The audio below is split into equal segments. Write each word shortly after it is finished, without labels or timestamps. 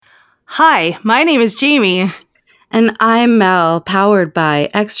Hi, my name is Jamie. And I'm Mel, powered by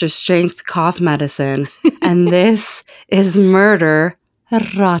extra strength cough medicine. And this is Murder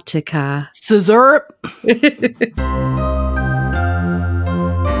Erotica. Scissor.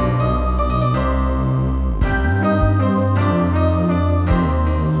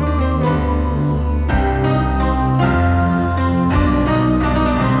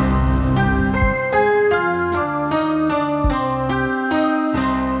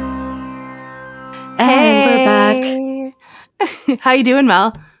 And we're back. How you doing,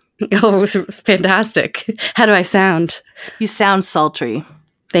 Mel? Oh, it was fantastic. How do I sound? You sound sultry.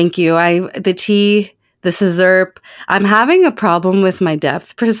 Thank you. The tea, the scissor. I'm having a problem with my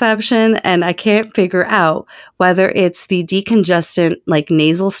depth perception, and I can't figure out whether it's the decongestant, like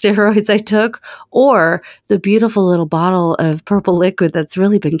nasal steroids I took, or the beautiful little bottle of purple liquid that's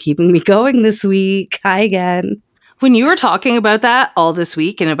really been keeping me going this week. Hi again. When you were talking about that all this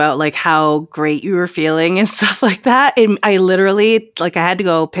week and about like how great you were feeling and stuff like that, I literally I had to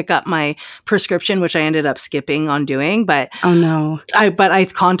go pick up my prescription, which I ended up skipping on doing. But oh no, I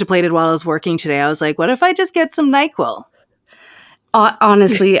contemplated while I was working today. I was like, what if I just get some NyQuil?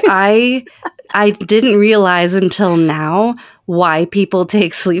 Honestly, I didn't realize until now why people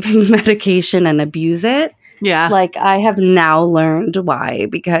take sleeping medication and abuse it. Yeah. Like, I have now learned why,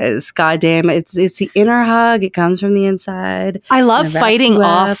 because goddamn, it's the inner hug. It comes from the inside. I love fighting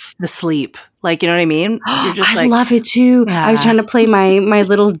off the sleep. Like, you know what I mean? You're just I love it too. Yeah. I was trying to play my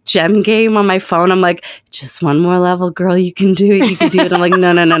little gem game on my phone. I'm like, just one more level, girl. You can do it. You can do it. I'm like,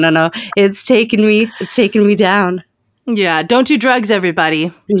 no. It's taken me down. Yeah. Don't do drugs,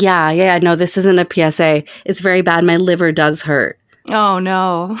 everybody. Yeah. No, this isn't a PSA. It's very bad. My liver does hurt. Oh,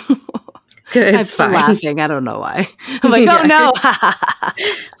 no. I'm still laughing. I don't know why. I'm like, oh no.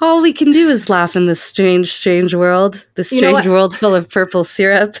 All we can do is laugh in this strange world. This strange world full of purple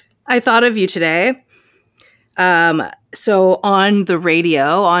syrup. I thought of you today. So on the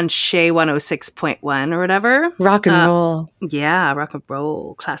radio, on Shue 106.1 or whatever. Rock and roll. Yeah, rock and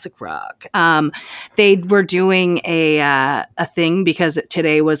roll, classic rock. They were doing a thing because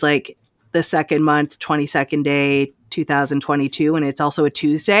today was like the second month, 22nd day, 2022, and it's also a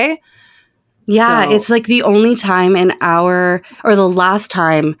Tuesday. Yeah, so, it's like the only time or the last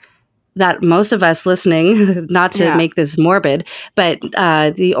time that most of us listening, not to make this morbid, but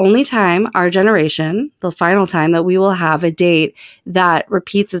the only time our generation, the final time that we will have a date that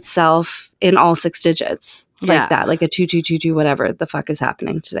repeats itself in all 6 digits. Like that, like a 2222, whatever the fuck is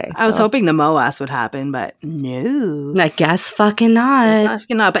happening today. I was hoping the MOAS would happen, but no. I guess fucking not.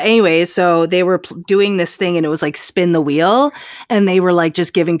 But anyway, so they were doing this thing and it was like spin the wheel and they were like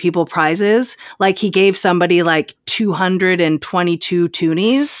just giving people prizes. Like he gave somebody like 222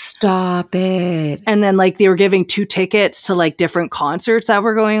 toonies. Stop it. And then like they were giving 2 tickets to like different concerts that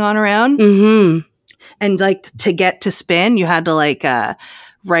were going on around. Mm-hmm. And like to get to spin, you had to like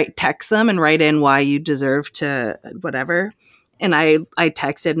text them and write in why you deserve to whatever. And I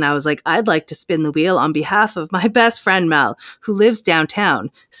texted and I was like, I'd like to spin the wheel on behalf of my best friend Mel, who lives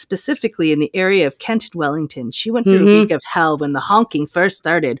downtown, specifically in the area of Kent and Wellington. She went through a week of hell when the honking first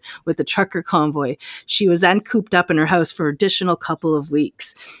started with the trucker convoy. She was then cooped up in her house for an additional couple of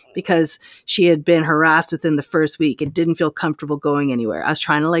weeks because she had been harassed within the first week and didn't feel comfortable going anywhere. I was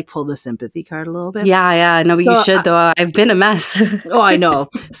trying to like pull the sympathy card a little bit. Yeah. No, but you should though. I've been a mess. Oh, I know.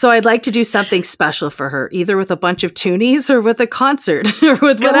 So I'd like to do something special for her, either with a bunch of toonies or with a concert or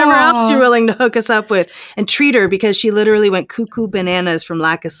with whatever else you're willing to hook us up with, and treat her because she literally went cuckoo bananas from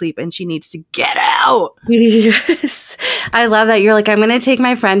lack of sleep and she needs to get out. Yes. I love that. You're like, I'm going to take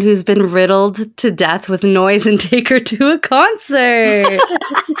my friend who's been riddled to death with noise and take her to a concert.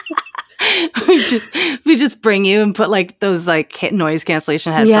 we just bring you and put like those like noise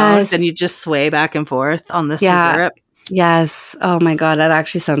cancellation headphones and you just sway back and forth on the syrup. Yes. Oh my God. That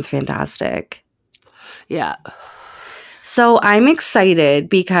actually sounds fantastic. Yeah. So I'm excited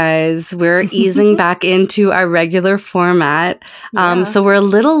because we're easing back into our regular format. So we're a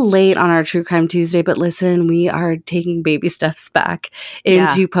little late on our True Crime Tuesday, but listen, we are taking baby steps back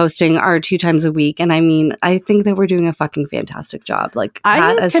into posting our 2 times a week. And I mean, I think that we're doing a fucking fantastic job. Like,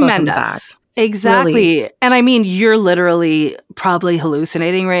 I commend us. Exactly. Really. And I mean, you're literally probably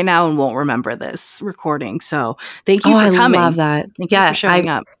hallucinating right now and won't remember this recording. So thank you for coming. I love that. Thank you for showing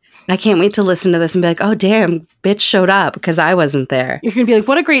up. I can't wait to listen to this and be like, oh, damn, bitch showed up because I wasn't there. You're going to be like,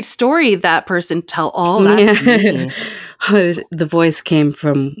 what a great story that person tell. All that's me. The voice came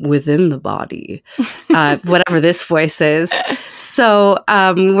from within the body, whatever this voice is. So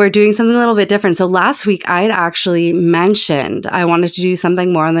we're doing something a little bit different. So last week, I'd actually mentioned I wanted to do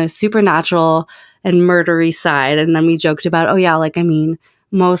something more on the supernatural and murdery side. And then we joked about, oh, yeah, like, I mean,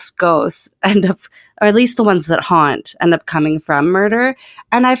 most ghosts end up, or at least the ones that haunt, end up coming from murder.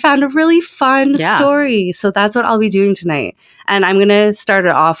 And I found a really fun story. So that's what I'll be doing tonight. And I'm going to start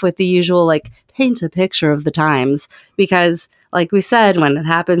it off with the usual, like, paint a picture of the times. Because, like we said, when it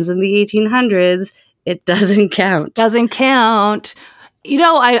happens in the 1800s, it doesn't count. Doesn't count. You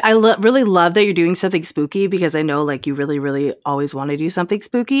know, I really love that you're doing something spooky, because I know, like, you really, really always want to do something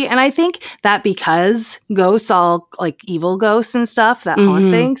spooky. And I think that because ghosts, all like evil ghosts and stuff that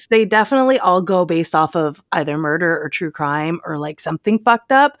haunt things, they definitely all go based off of either murder or true crime or like something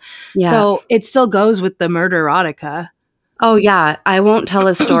fucked up. Yeah. So it still goes with the murder erotica. Oh, yeah. I won't tell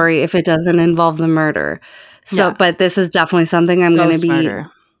a story if it doesn't involve the murder. So, but this is definitely something I'm going to be... Murder.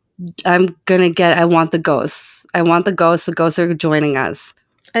 I want the ghosts. I want the ghosts. The ghosts are joining us.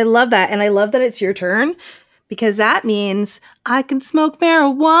 I love that. And I love that it's your turn, because that means I can smoke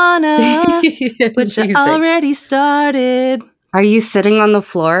marijuana, which I already started. Are you sitting on the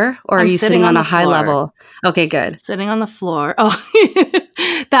floor, or are you sitting on a high level? Okay, good. Sitting on the floor. Oh,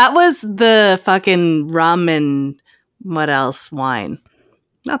 that was the fucking rum and what else? Wine.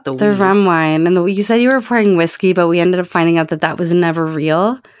 Not the weed. The rum wine. And you said you were pouring whiskey, but we ended up finding out that was never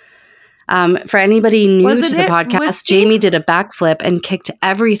real. For anybody new to the podcast, whiskey? Jamie did a backflip and kicked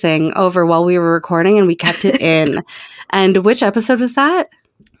everything over while we were recording, and we kept it in. And which episode was that?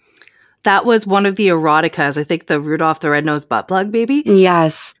 That was one of the eroticas. I think the Rudolph the Red-Nosed Butt Plug baby.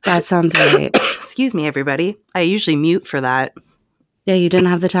 Yes, that sounds right. Excuse me, everybody. I usually mute for that. Yeah, you didn't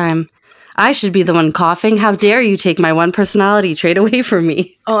have the time. I should be the one coughing. How dare you take my one personality trait away from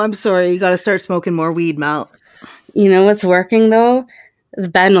me? Oh, I'm sorry. You got to start smoking more weed, Mel. You know what's working, though?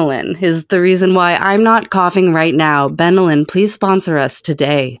 Benylin is the reason why I'm not coughing right now. Benylin, please sponsor us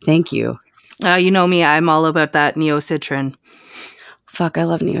today. Thank you. You know me. I'm all about that Neocitrin. Fuck, I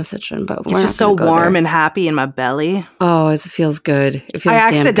love Neocitrin, but it's just so warm and happy in my belly. Oh, it feels good. It feels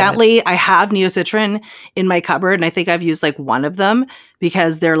I have Neocitrin in my cupboard, and I think I've used like one of them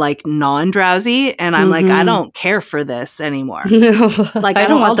because they're like non-drowsy, and I'm like, I don't care for this anymore. No, like I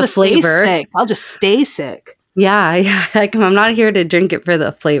don't want the flavor. I'll just stay sick. Yeah. I'm not here to drink it for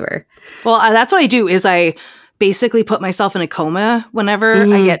the flavor. Well, that's what I do. Is I basically put myself in a coma whenever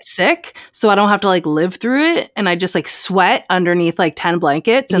I get sick, so I don't have to like live through it, and I just like sweat underneath like 10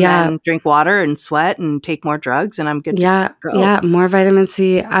 blankets and then drink water and sweat and take more drugs, and I'm good to go. Yeah, more vitamin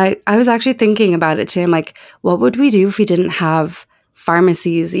C. I was actually thinking about it today. I'm like, what would we do if we didn't have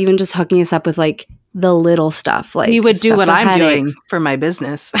pharmacies even just hooking us up with like the little stuff? Like, you would do what I'm doing for my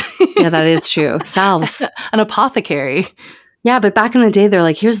business. Yeah, that is true. Salves. An apothecary. Yeah, but back in the day, they're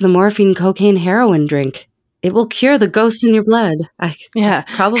like, here's the morphine, cocaine, heroin drink. It will cure the ghosts in your blood.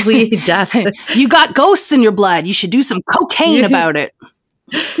 Probably death. You got ghosts in your blood. You should do some cocaine about it.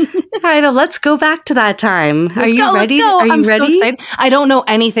 I know. Let's go back to that time. Are you ready? Are you ready? So excited. I don't know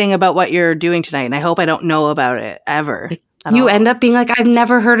anything about what you're doing tonight, and I hope I don't know about it ever. You end up being like, I've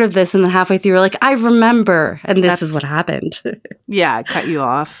never heard of this. And then halfway through, you're like, I remember. And this is what happened. Yeah, I cut you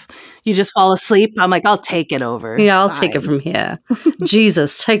off. You just fall asleep. I'm like, I'll take it over. Yeah, I'll take it from here.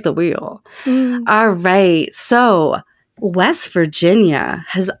 Jesus, take the wheel. All right. So West Virginia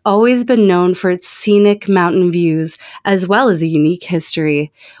has always been known for its scenic mountain views as well as a unique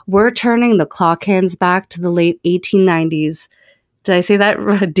history. We're turning the clock hands back to the late 1890s. Did I say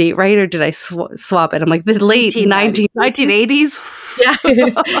that date right, or did I swap it? I'm like, the late 1980s? Yeah.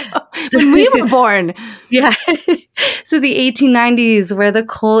 When we were born. Yeah. So the 1890s, where the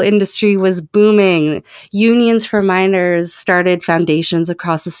coal industry was booming, unions for miners started foundations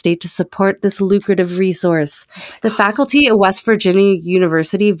across the state to support this lucrative resource. The faculty at West Virginia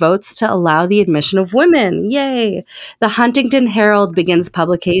University votes to allow the admission of women. Yay. The Huntington Herald begins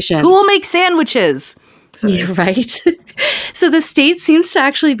publication. Who will make sandwiches? Sorry. Yeah, right. So the state seems to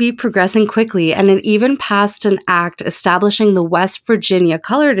actually be progressing quickly, and it even passed an act establishing the West Virginia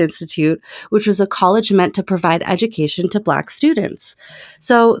Colored Institute, which was a college meant to provide education to Black students.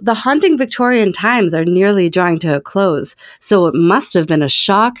 So the haunting Victorian times are nearly drawing to a close, so it must have been a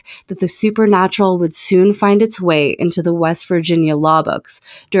shock that the supernatural would soon find its way into the West Virginia law books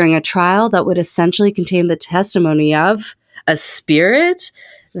during a trial that would essentially contain the testimony of a spirit.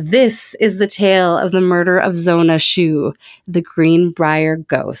 This is the tale of the murder of Zona Shue, the Greenbier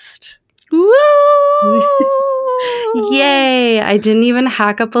ghost. Woo! Yay! I didn't even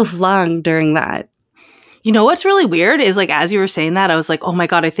hack up a lung during that. You know what's really weird is, like, as you were saying that, I was like, oh my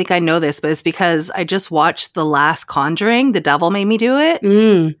God, I think I know this, but it's because I just watched The Last Conjuring. The devil made me do it.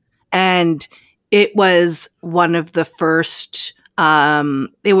 And it was one of the first,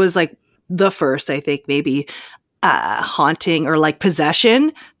 it was like the first, I think, maybe, haunting or like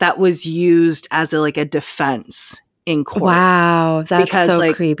possession that was used as a defense in court. Wow, that's because, so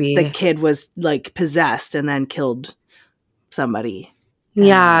like, creepy. the kid was like possessed and then killed somebody.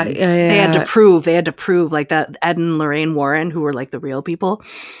 Yeah, They had to prove like that. Ed and Lorraine Warren, who were like the real people,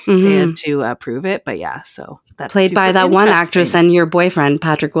 they had to prove it. But yeah, so that's played by that one actress and your boyfriend,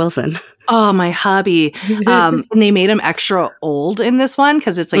 Patrick Wilson. Oh, my hubby. And they made him extra old in this one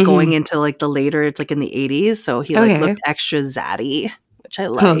because it's like going into like the later, it's like in the 80s. So he like looked extra zatty, which I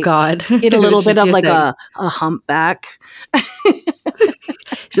like. Oh, God. He had a little bit of like a humpback.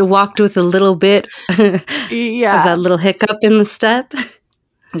 She walked with a little bit of that little hiccup in the step.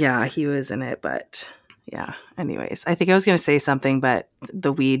 Yeah, he was in it, but yeah. Anyways, I think I was going to say something, but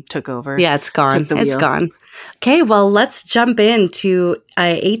the weed took over. Yeah, it's gone. It's gone. Okay, well, let's jump into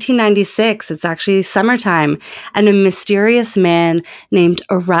 1896. It's actually summertime, and a mysterious man named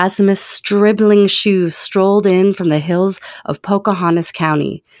Erasmus Stribling Shue strolled in from the hills of Pocahontas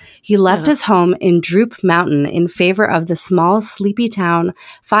County. He left his home in Droop Mountain in favor of the small, sleepy town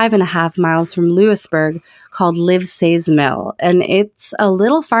 5.5 miles from Lewisburg called Livesay's Mill, and it's a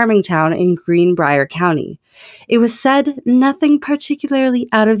little farming town in Greenbrier County. It was said nothing particularly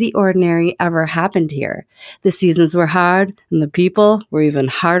out of the ordinary ever happened here. The seasons were hard, and the people were even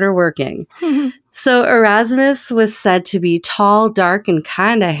harder working. So Erasmus was said to be tall, dark, and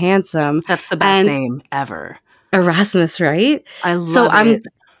kind of handsome. That's the best name ever. Erasmus, right? I love it.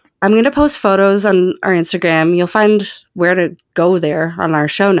 I'm going to post photos on our Instagram. You'll find where to go there on our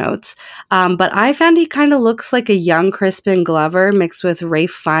show notes. But I found he kind of looks like a young Crispin Glover mixed with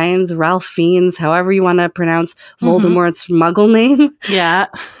Ralph Fiennes, Ralph Fiennes, however you want to pronounce Voldemort's muggle name. Yeah.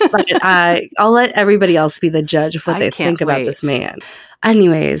 But I'll let everybody else be the judge of what they think about this man.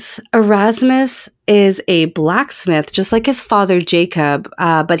 Anyways, Erasmus is a blacksmith, just like his father Jacob,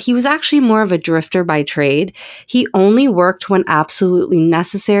 but he was actually more of a drifter by trade. He only worked when absolutely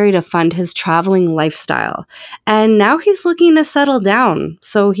necessary to fund his traveling lifestyle. And now he's looking to settle down.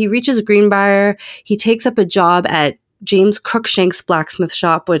 So he reaches Greenbrier. He takes up a job at James Cruikshank's blacksmith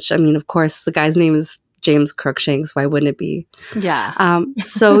shop, which, I mean, of course, the guy's name is James Cruikshanks. Why wouldn't it be? Yeah.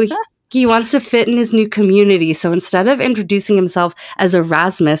 So he wants to fit in his new community. So instead of introducing himself as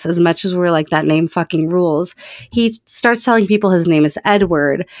Erasmus, as much as we're like, that name fucking rules, he starts telling people his name is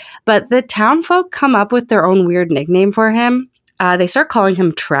Edward. But the town folk come up with their own weird nickname for him. They start calling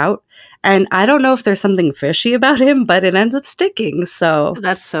him Trout. And I don't know if there's something fishy about him, but it ends up sticking. So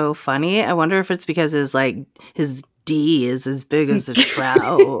that's so funny. I wonder if it's because his D is as big as a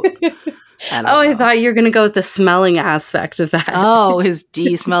trout. I thought you were going to go with the smelling aspect of that. Oh, his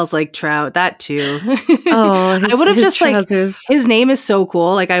D smells like trout. That too. Oh, I would have just trousers. Like, his name is so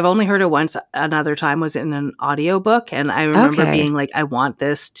cool. Like, I've only heard it once. Another time was in an audiobook. And I remember being like, I want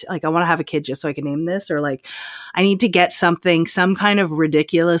this. I want to have a kid just so I can name this. Or like, I need to get some kind of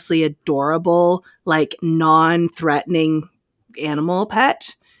ridiculously adorable, like non-threatening animal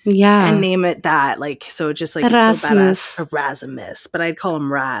pet. Yeah. And name it that. Like, so just like Erasmus. It's so badass. Erasmus. But I'd call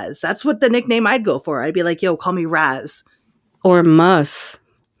him Raz. That's what the nickname I'd go for. I'd be like, yo, call me Raz. Or Mus.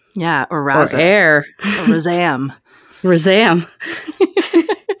 Yeah, or Raz. Or Air. Or Razam. Razam.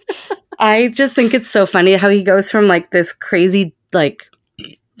 I just think it's so funny how he goes from like this crazy, like,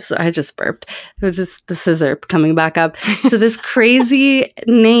 so I just burped. It was just the scissor coming back up. So this crazy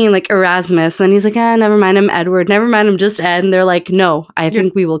name, like Erasmus. And then he's like, never mind, I'm Edward. Never mind, I'm just Ed. And they're like, no, I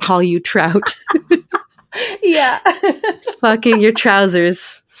think we will call you Trout. Yeah. Fucking your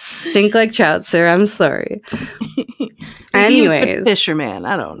trousers stink like trout, sir. I'm sorry. Anyways. He was a fisherman.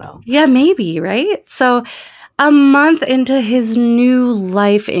 I don't know. Yeah, maybe, right? So a month into his new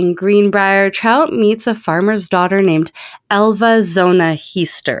life in Greenbrier, Trout meets a farmer's daughter named Elva Zona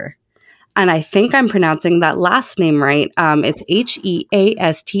Heister. And I think I'm pronouncing that last name right. It's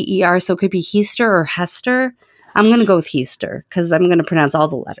Heaster, so it could be Heister or Hester. I'm going to go with Heister because I'm going to pronounce all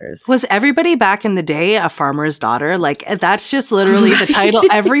the letters. Was everybody back in the day a farmer's daughter? Like, that's just literally the title.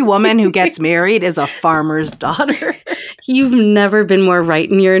 Every woman who gets married is a farmer's daughter. You've never been more right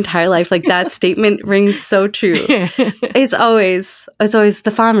in your entire life. Like, that statement rings so true. It's always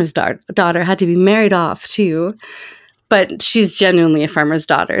the farmer's daughter had to be married off too. But she's genuinely a farmer's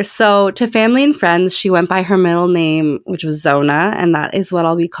daughter. So to family and friends, she went by her middle name, which was Zona, and that is what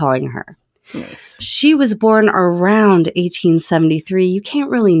I'll be calling her. Nice. She was born around 1873. You can't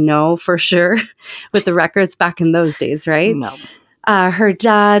really know for sure with the records back in those days, right? No. Her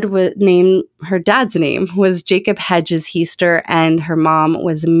dad's name was Jacob Hedges Heister, and her mom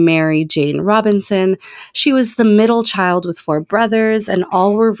was Mary Jane Robinson. She was the middle child with 4 brothers, and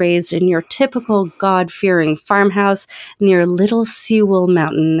all were raised in your typical God-fearing farmhouse near Little Sewell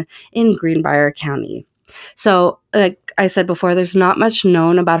Mountain in Greenbrier County. So, like I said before, there's not much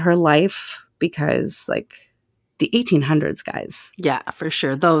known about her life because, like, the 1800s, guys. Yeah, for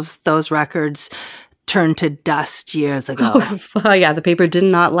sure. Those records turned to dust years ago. Oh, yeah, the paper did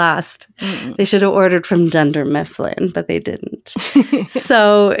not last. They should have ordered from Dunder Mifflin, but they didn't.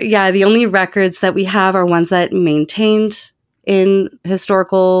 So, yeah, the only records that we have are ones that maintained in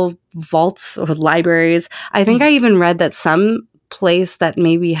historical vaults or libraries. I think I even read that some place that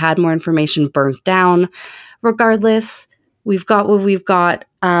maybe had more information burnt down. Regardless, we've got what we've got,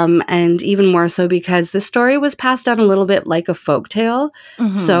 and even more so because the story was passed down a little bit like a folktale.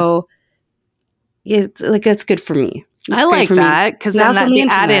 So it's good for me. I like that because then they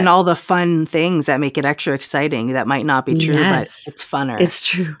add in all the fun things that make it extra exciting that might not be true, but it's funner. It's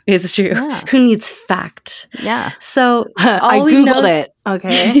true. Yeah. Who needs fact? Yeah. So I Googled it.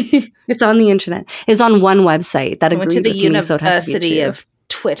 Okay. It's on the internet. It's on one website that agreed with me, so it has to be true. University of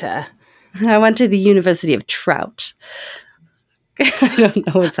Twitter. I went to the University of Trout. I don't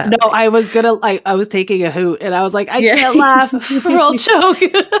know what's happening. No, I was taking a hoot and I was like, I can't laugh or I'll choke.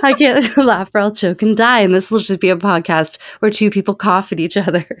 I can't laugh or I'll choke and die. And this will just be a podcast where two people cough at each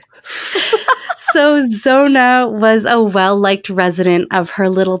other. So Zona was a well-liked resident of her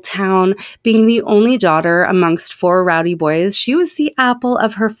little town. Being the only daughter amongst 4 rowdy boys, she was the apple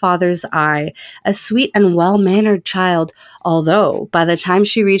of her father's eye, a sweet and well-mannered child. Although, by the time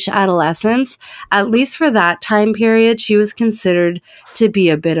she reached adolescence, at least for that time period, she was considered to be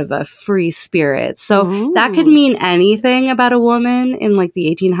a bit of a free spirit. So that could mean anything about a woman in like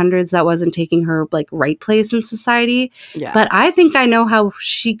the 1800s that wasn't taking her like right place in society. Yeah. But I think I know how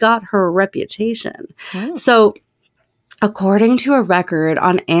she got her reputation. So, according to a record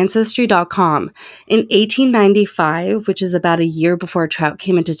on Ancestry.com, in 1895, which is about a year before Trout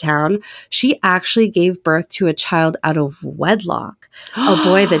came into town, she actually gave birth to a child out of wedlock, a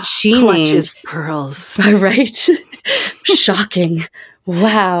boy that she Clutches named pearls. Right? Shocking.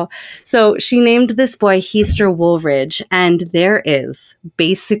 Wow. So she named this boy Heaster Woolridge, and there is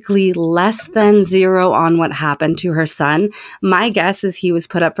basically less than 0 on what happened to her son. My guess is he was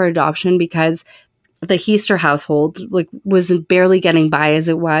put up for adoption because the Heaster household was barely getting by as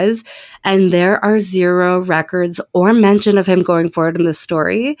it was, and there are 0 records or mention of him going forward in the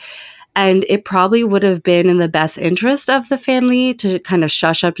story. And it probably would have been in the best interest of the family to kind of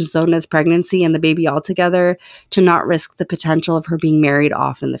shush up Zona's pregnancy and the baby altogether, to not risk the potential of her being married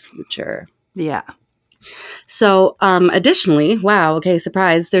off in the future. Yeah. So, additionally, wow, okay,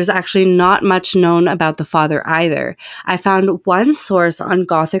 surprise, there's actually not much known about the father either. I found one source on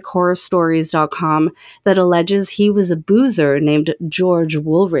GothicHorrorStories.com that alleges he was a boozer named George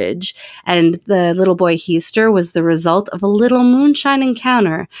Woolridge, and the little boy Heaster was the result of a little moonshine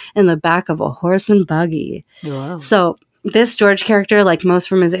encounter in the back of a horse and buggy. Wow. So, this George character, like most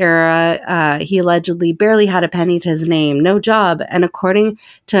from his era, he allegedly barely had a penny to his name, no job. And according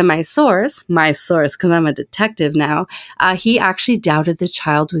to my source, because I'm a detective now, he actually doubted the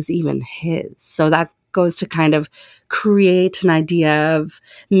child was even his. So that goes to kind of create an idea of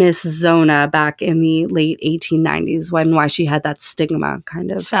Miss Zona back in the late 1890s, why she had that stigma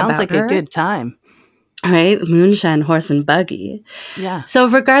kind of. Sounds like her. A good time. Right? Moonshine, horse, and buggy. Yeah. So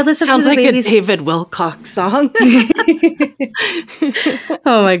regardless of sounds who the like baby's... a David Wilcox song.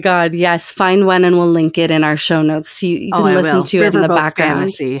 Oh my God. Yes. Find one and we'll link it in our show notes. So you can listen to it in the background.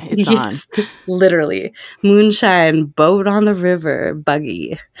 Fantasy. It's yes, on. Literally. Moonshine, boat on the river,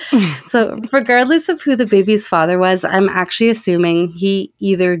 buggy. So regardless of who the baby's father was, I'm actually assuming he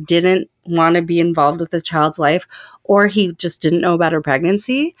either didn't want to be involved with the child's life, or he just didn't know about her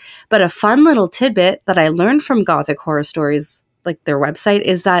pregnancy. But a fun little tidbit that I learned from Gothic Horror Stories, like their website,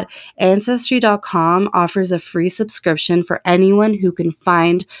 is that Ancestry.com offers a free subscription for anyone who can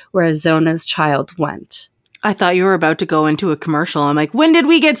find where Zona's child went. I thought you were about to go into a commercial. I'm like, when did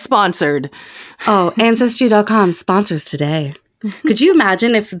we get sponsored? Oh, Ancestry.com sponsors today. Could you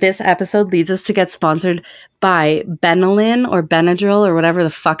imagine if this episode leads us to get sponsored by Benylin or Benadryl or whatever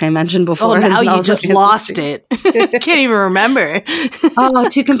the fuck I mentioned before? Oh, now you just lost it. Can't even remember. Oh,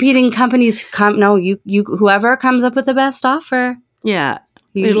 2 competing companies. No, you. Whoever comes up with the best offer. Yeah,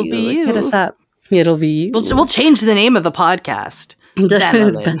 it'll be you. Hit us up. It'll be you. We'll change the name of the podcast.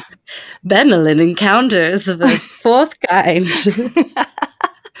 Benylin. Benylin Encounters of the 4th kind.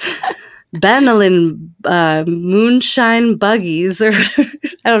 Benylin moonshine buggies, or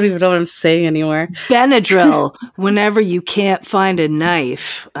I don't even know what I'm saying anymore. Benadryl, whenever you can't find a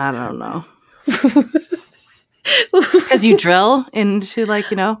knife. I don't know. Because you drill into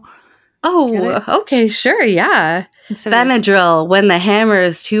Oh, okay, sure, yeah. Benadryl, when the hammer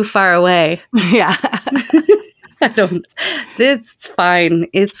is too far away. Yeah. It's fine.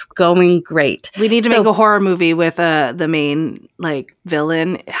 It's going great. We need to make a horror movie with the main like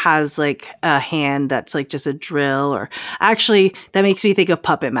villain has like a hand that's like just a drill, or actually that makes me think of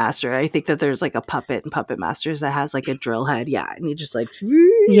Puppet Master. I think that there's like a puppet in Puppet Masters that has like a drill head. Yeah, and he just like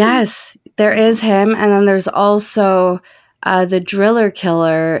yes, there is him, and then there's also the driller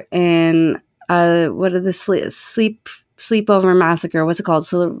killer in what are the sleepover massacre? What's it called?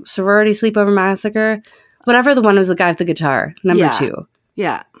 Sorority sleepover massacre. Whatever the one was, the guy with the guitar. Number 2.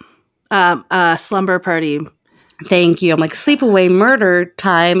 Yeah. Slumber Party. Thank you. I'm like, sleepaway murder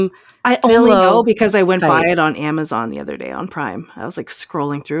time. I only know because I went by it on Amazon the other day on Prime. I was like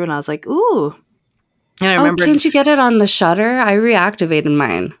scrolling through and I was like, ooh. And I remember. Can't you get it on the Shudder? I reactivated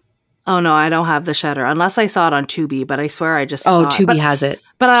mine. Oh, no, I don't have the Shudder unless I saw it on Tubi, but I swear I just saw Tubi has it.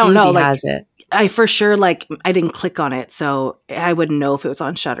 But I don't know. Like, has it. I for sure, like, I didn't click on it, so I wouldn't know if it was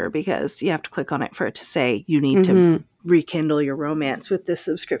on Shudder because you have to click on it for it to say you need to rekindle your romance with this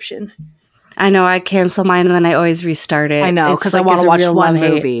subscription. I know. I cancel mine and then I always restart it. I know, because I want to watch one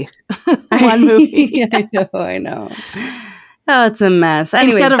movie. One movie. I know. Oh, it's a mess.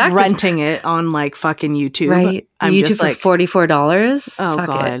 Anyways, instead of renting it on like fucking YouTube, right? I'm YouTube just like for $44. Oh Fuck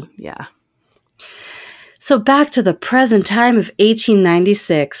God, it. yeah. So back to the present time of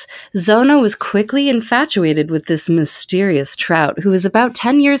 1896, Zona was quickly infatuated with this mysterious Trout, who was about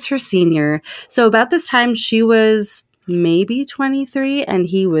 10 years her senior. So about this time, she was maybe 23 and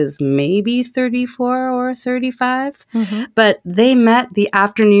he was maybe 34 or 35. Mm-hmm. But they met the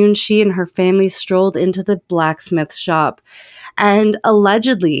afternoon she and her family strolled into the blacksmith shop. And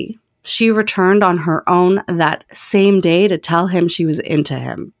allegedly, she returned on her own that same day to tell him she was into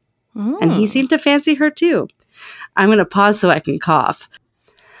him. And he seemed to fancy her too. I'm going to pause so I can cough.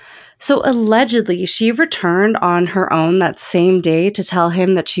 So allegedly, she returned on her own that same day to tell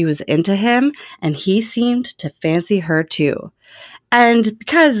him that she was into him, and he seemed to fancy her too. And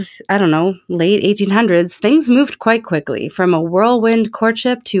because, I don't know, late 1800s, things moved quite quickly from a whirlwind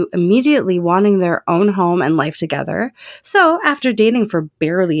courtship to immediately wanting their own home and life together. So after dating for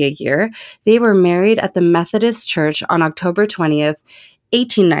barely a year, they were married at the Methodist Church on October 20th,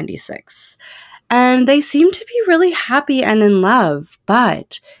 1896. And they seemed to be really happy and in love,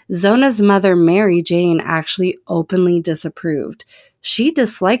 but Zona's mother, Mary Jane, actually openly disapproved. She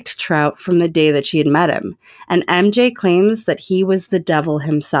disliked Trout from the day that she had met him, and MJ claims that he was the devil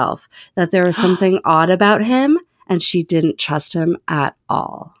himself, that there was something odd about him, and she didn't trust him at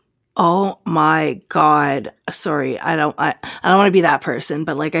all. Oh my God. Sorry, I don't want to be that person,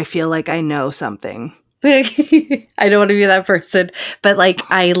 but like I feel like I know something. I don't want to be that person, but like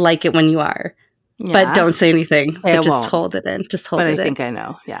I like it when you are. Yeah. But don't say anything. But just hold it in. Just hold it in. But I think I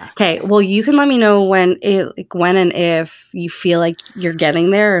know. Yeah. Okay. Well, you can let me know when and if you feel like you're getting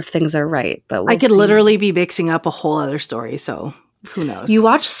there, or if things are right. But I could literally be mixing up a whole other story. So who knows? You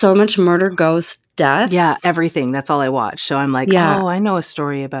watch so much murder, ghost, death. Yeah, everything. That's all I watch. So I'm like, oh, I know a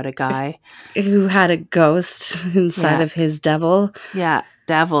story about a guy who had a ghost inside of his devil. Yeah.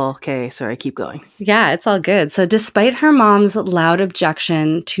 Devil. Okay, sorry, keep going. Yeah, it's all good. So despite her mom's loud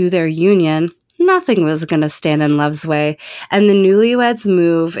objection to their union, nothing was going to stand in love's way, and the newlyweds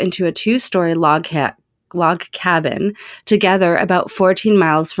move into a 2-story log cabin together about 14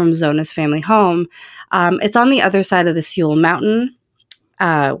 miles from Zona's family home. It's on the other side of the Sewell Mountain,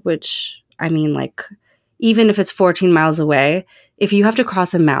 which, I mean, like, even if it's 14 miles away, if you have to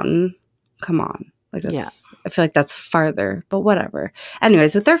cross a mountain, come on. Like that's, I feel like that's farther, but whatever.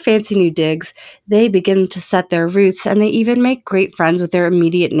 Anyways, with their fancy new digs, they begin to set their roots, and they even make great friends with their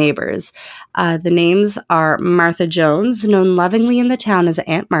immediate neighbors. The names are Martha Jones, known lovingly in the town as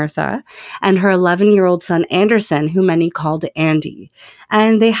Aunt Martha, and her 11-year-old son Anderson, who many called Andy.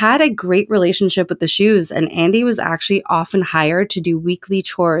 And they had a great relationship with the Shues, and Andy was actually often hired to do weekly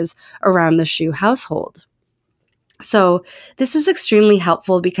chores around the Shue household. So this was extremely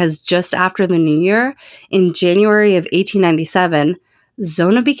helpful because just after the new year, in January of 1897,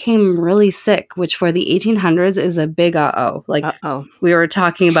 Zona became really sick, which for the 1800s is a big uh-oh. Like we were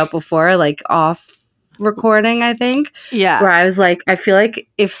talking about before, like off recording, I think. Yeah. Where I was like, I feel like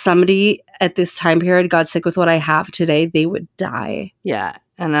if somebody at this time period got sick with what I have today, they would die. Yeah.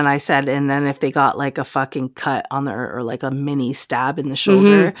 And then I said, and then if they got like a fucking cut on their, or like a mini stab in the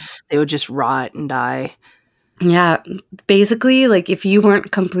shoulder, they would just rot and die. Yeah, basically, like, if you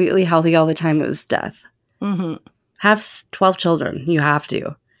weren't completely healthy all the time, it was death. Mm-hmm. Have 12 children. You have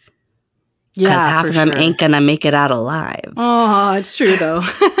to. Because Yeah, half for of them sure. ain't going to make it out alive. Oh, it's true, though.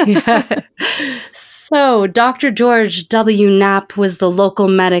 Yeah. So, Dr. George W. Knapp was the local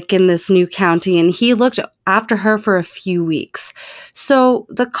medic in this new county, and he looked after her for a few weeks. So,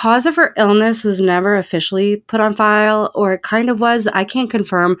 the cause of her illness was never officially put on file, or it kind of was. I can't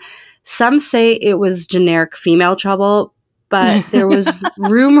confirm. Some say it was generic female trouble, but there was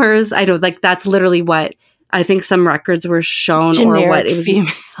rumors. I don't like that's literally what I think some records were shown generic or what it was.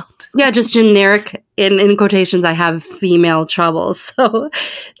 Female. Yeah, just generic, in quotations, I have female trouble. So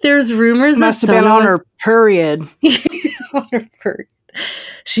there's rumors Must that have been Zona on her period. on her period.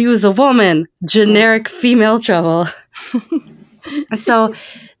 She was a woman. Generic female trouble. So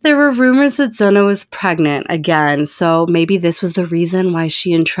there were rumors that Zona was pregnant again. So maybe this was the reason why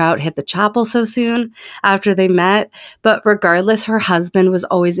she and Trout hit the chapel so soon after they met. But regardless, her husband was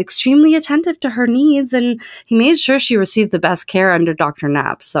always extremely attentive to her needs, and he made sure she received the best care under Dr.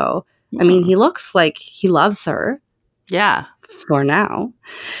 Knapp. So, I mean, he looks like he loves her. Yeah. For now.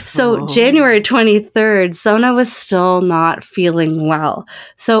 So January 23rd, Zona was still not feeling well.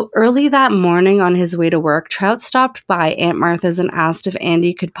 So early that morning on his way to work, Trout stopped by Aunt Martha's and asked if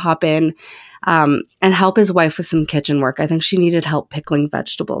Andy could pop in and help his wife with some kitchen work. I think she needed help pickling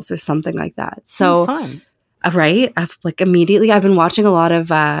vegetables or something like that. So, fun. Right? Immediately, I've been watching a lot of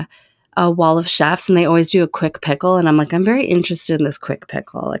a Wall of Chefs, and they always do a quick pickle, and I'm like, I'm very interested in this quick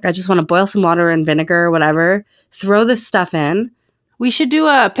pickle. Like, I just want to boil some water and vinegar or whatever, throw this stuff in. We should do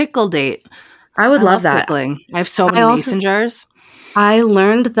a pickle date. I would love that. Pickling. I have so many mason jars. I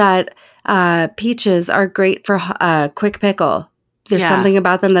learned that peaches are great for quick pickle. There's something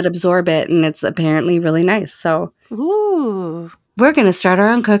about them that absorb it, and it's apparently really nice. So we're going to start our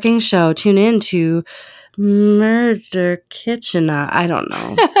own cooking show. Tune in to Murder Kitchen. I don't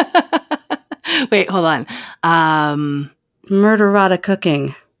know. Wait, hold on. Murderata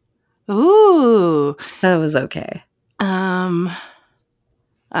Cooking. Ooh. That was okay.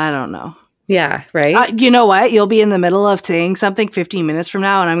 I don't know. Yeah, right? You know what? You'll be in the middle of saying something 15 minutes from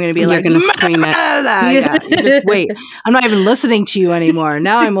now, and I'm going to be like, you're going to scream it. Just wait. I'm not even listening to you anymore.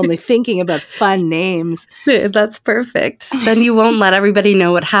 Now I'm only thinking about fun names. That's perfect. Then you won't let everybody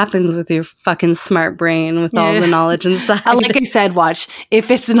know what happens with your fucking smart brain with all the knowledge inside. Like I said, watch.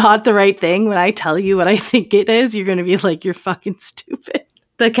 If it's not the right thing, when I tell you what I think it is, you're going to be like, you're fucking stupid.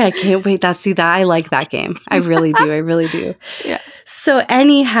 Okay, I can't wait. I like that game. I really do. I really do. Yeah. So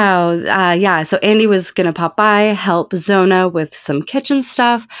anyhow, so Andy was going to pop by, help Zona with some kitchen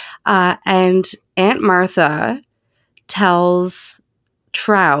stuff. And Aunt Martha tells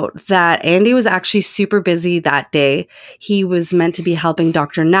Trout that Andy was actually super busy that day. He was meant to be helping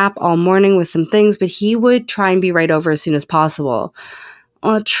Dr. Knapp all morning with some things, but he would try and be right over as soon as possible.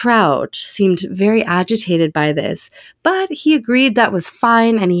 Trout seemed very agitated by this, but he agreed that was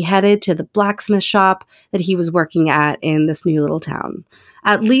fine, and he headed to the blacksmith shop that he was working at in this new little town,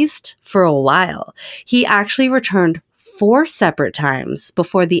 at least for a while. He actually returned 4 separate times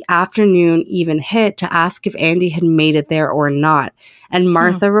before the afternoon even hit to ask if Andy had made it there or not, and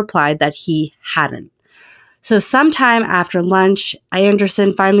Martha replied that he hadn't. So sometime after lunch,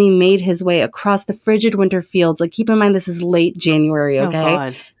 Anderson finally made his way across the frigid winter fields. Like, keep in mind, this is late January, okay?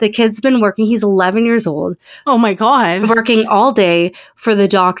 God. The kid's been working. He's 11 years old. Oh, my God. Working all day for the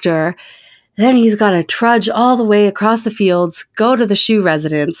doctor. Then he's got to trudge all the way across the fields, go to the Shue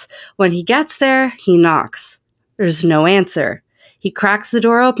residence. When he gets there, he knocks. There's no answer. He cracks the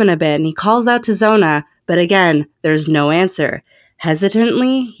door open a bit, and he calls out to Zona, but again, there's no answer.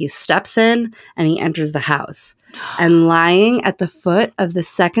 Hesitantly, he steps in and he enters the house. And lying at the foot of the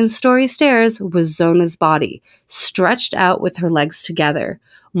second-story stairs was Zona's body, stretched out with her legs together.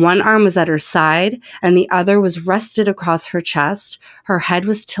 One arm was at her side, and the other was rested across her chest. Her head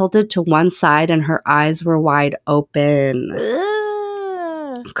was tilted to one side, and her eyes were wide open.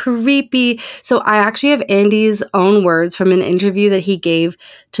 Creepy. So I actually have Andy's own words from an interview that he gave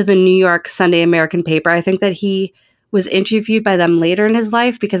to the New York Sunday American paper. I think that he was interviewed by them later in his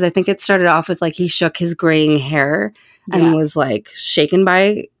life, because I think it started off with like he shook his graying hair and was like shaken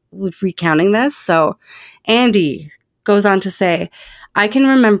by recounting this. So Andy goes on to say, I can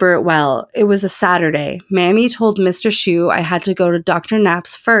remember it well. It was a Saturday. Mammy told Mr. Shue I had to go to Dr.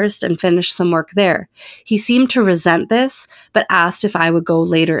 Knapp's first and finish some work there. He seemed to resent this, but asked if I would go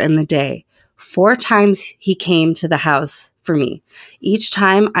later in the day. 4 times he came to the house for me. Each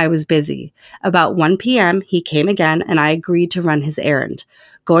time I was busy. About 1 p.m. he came again, and I agreed to run his errand.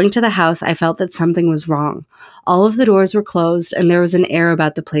 Going to the house, I felt that something was wrong. All of the doors were closed, and there was an air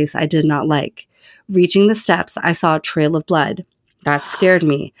about the place I did not like. Reaching the steps, I saw a trail of blood. That scared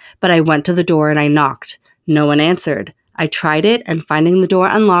me, but I went to the door and I knocked. No one answered. I tried it, and finding the door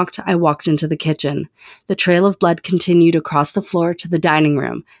unlocked, I walked into the kitchen. The trail of blood continued across the floor to the dining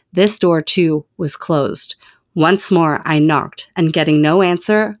room. This door, too, was closed. Once more, I knocked, and getting no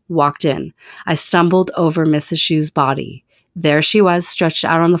answer, walked in. I stumbled over Mrs. Shue's body. There she was, stretched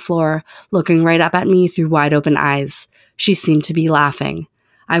out on the floor, looking right up at me through wide-open eyes. She seemed to be laughing.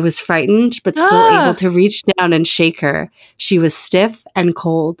 I was frightened, but still able to reach down and shake her. She was stiff and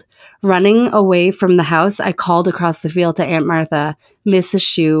cold. Running away from the house, I called across the field to Aunt Martha, "Mrs.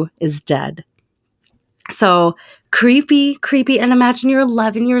 Shue is dead." So creepy. And imagine you're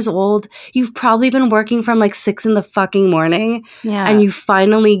 11 years old. You've probably been working from like 6 in the fucking morning. Yeah. And you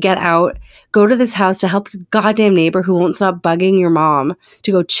finally get out, go to this house to help your goddamn neighbor who won't stop bugging your mom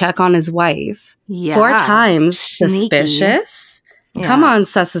to go check on his wife. Yeah. 4 times. Sneaky. Suspicious. Yeah. Come on,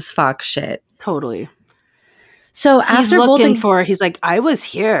 sus as fuck shit. Totally. So he's looking for, he's like, I was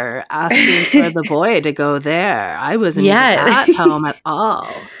here asking for the boy to go there. I wasn't even at home at all.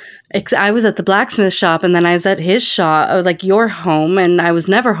 I was at the blacksmith shop, and then I was at his shop, like your home, and I was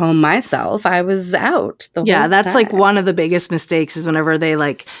never home myself. I was out the whole time. That's like one of the biggest mistakes is whenever they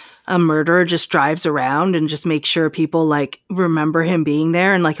like a murderer just drives around and just makes sure people like remember him being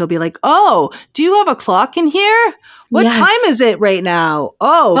there, and like he'll be like, "Oh, do you have a clock in here? What time is it right now?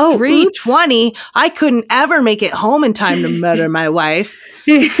 Oh, 3:20. I couldn't ever make it home in time to murder my wife."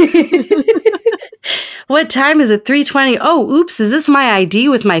 What time is it? 3:20. Oh, oops. Is this my ID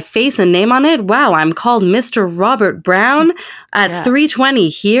with my face and name on it? Wow, I'm called Mr. Robert Brown at 3:20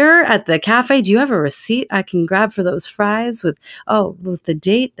 here at the cafe. Do you have a receipt I can grab for those fries with the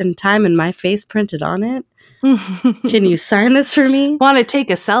date and time and my face printed on it? Can you sign this for me? Want to take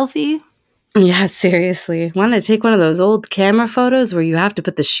a selfie? Yeah, seriously. Want to take one of those old camera photos where you have to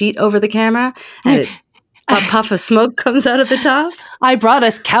put the sheet over the camera and a puff of smoke comes out of the top? I brought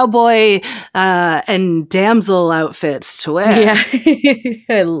us cowboy and damsel outfits to wear. Yeah,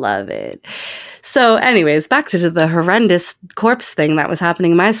 I love it. So anyways, back to the horrendous corpse thing that was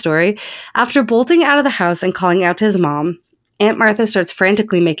happening in my story. After bolting out of the house and calling out to his mom, Aunt Martha starts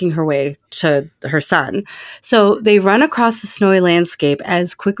frantically making her way to her son. So they run across the snowy landscape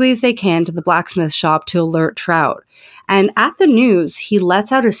as quickly as they can to the blacksmith shop to alert Trout. And at the news, he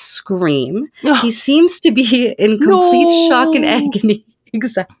lets out a scream. He seems to be in complete shock and agony.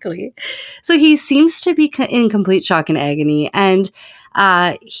 Exactly. So he seems to be in complete shock and agony. And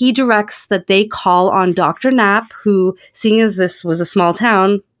he directs that they call on Dr. Knapp, who, seeing as this was a small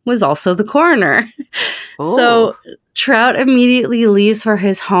town, was also the coroner. So Trout immediately leaves for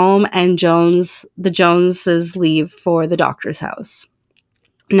his home, and the Joneses leave for the doctor's house.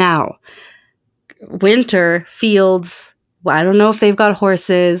 Now, winter, fields, I don't know if they've got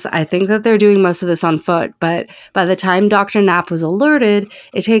horses. I think that they're doing most of this on foot, but by the time Dr. Knapp was alerted,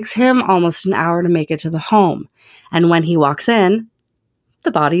 it takes him almost an hour to make it to the home. And when he walks in,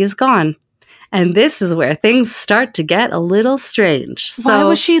 the body is gone. And this is where things start to get a little strange. So, why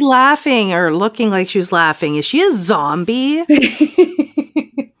was she laughing or looking like she was laughing? Is she a zombie?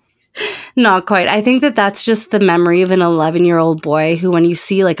 Not quite. I think that that's just the memory of an 11-year-old boy who, when you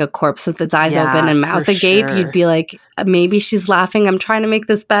see like a corpse with its eyes open and mouth agape, you'd be like, maybe she's laughing. I'm trying to make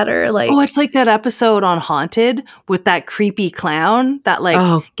this better. Like, it's like that episode on Haunted with that creepy clown that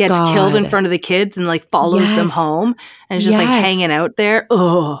like gets killed in front of the kids and like follows them home and is just like hanging out there.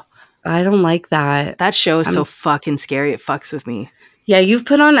 Ugh. I don't like that. That show is so fucking scary. It fucks with me. Yeah, you've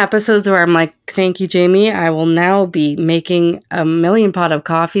put on episodes where I'm like, thank you, Jamie. I will now be making a million pot of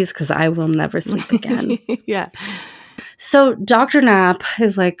coffees because I will never sleep again. Yeah. So Dr. Knapp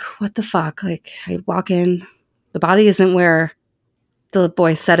is like, what the fuck? Like, I walk in, the body isn't where the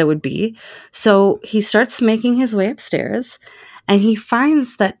boy said it would be. So he starts making his way upstairs, and he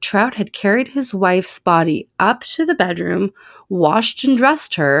finds that Trout had carried his wife's body up to the bedroom, washed and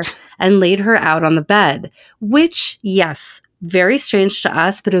dressed her, and laid her out on the bed, which, yes, very strange to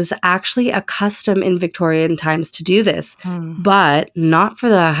us, but it was actually a custom in Victorian times to do this, but not for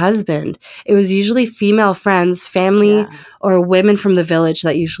the husband. It was usually female friends, family, or women from the village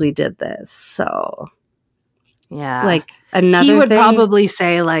that usually did this. So, like, another he would thing, probably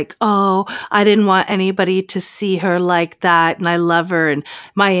say like, oh, I didn't want anybody to see her like that, and I love her, and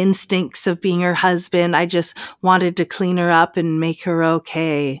my instincts of being her husband, I just wanted to clean her up and make her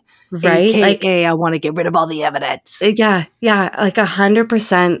okay. Right? AKA, like, I want to get rid of all the evidence. Yeah, like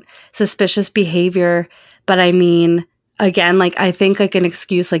 100% suspicious behavior. But I mean, again, like, I think like an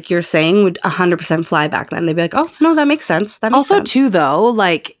excuse like you're saying would 100% fly back then. They'd be like, oh, no, that makes sense. That makes also, sense. too, though,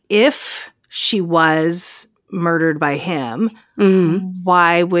 like, if she was murdered by him,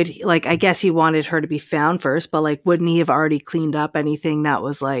 why would he, like, I guess he wanted her to be found first, but like, wouldn't he have already cleaned up anything that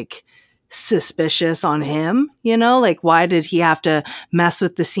was like suspicious on him, you know? Like, why did he have to mess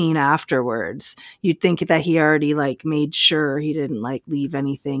with the scene afterwards? You'd think that he already, like, made sure he didn't, like, leave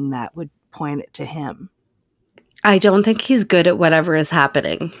anything that would point it to him. I don't think he's good at whatever is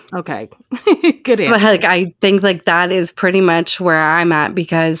happening. Okay. Good answer. But, like, I think, like, that is pretty much where I'm at,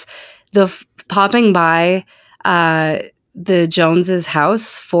 because popping by the Joneses'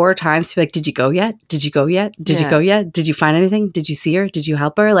 house 4 times to be like, did you go yet? Did you go yet? Did you go yet? Did you find anything? Did you see her? Did you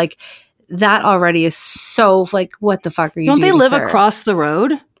help her? Like, that already is so, like, what the fuck are you doing? Don't they live across the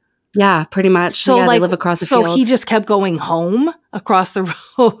road? Yeah, pretty much. So, yeah, like, they live across the field. So he just kept going home across the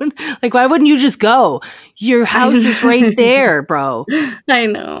road? Like, why wouldn't you just go? Your house is right there, bro. I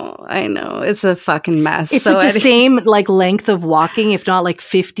know. It's a fucking mess. It's like the same, like, length of walking, if not, like,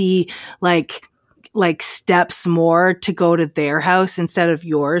 50, like steps more to go to their house instead of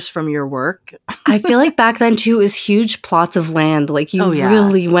yours from your work. I feel like back then too, it was huge plots of land. Like, you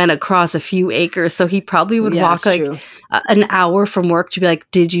really went across a few acres. So he probably would walk like an hour from work to be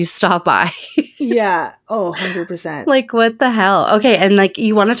like, did you stop by? Yeah. Oh, 100%. Like, what the hell? Okay. And, like,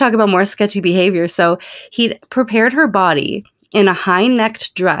 you want to talk about more sketchy behavior. So he'd prepared her body in a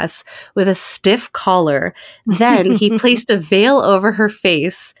high-necked dress with a stiff collar. Then he placed a veil over her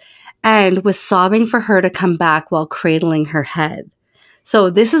face and was sobbing for her to come back while cradling her head.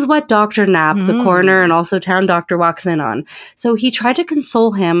 So this is what Dr. Knapp, the coroner and also town doctor, walks in on. So he tried to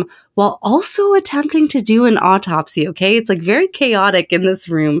console him while also attempting to do an autopsy, okay? It's, like, very chaotic in this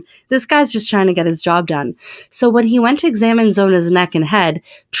room. This guy's just trying to get his job done. So when he went to examine Zona's neck and head,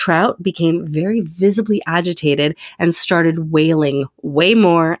 Trout became very visibly agitated and started wailing way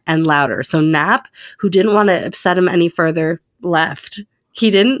more and louder. So Knapp, who didn't want to upset him any further, left. He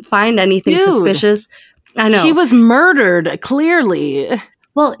didn't find anything suspicious. I know. She was murdered, clearly.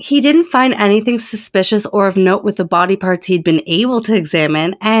 Well, he didn't find anything suspicious or of note with the body parts he'd been able to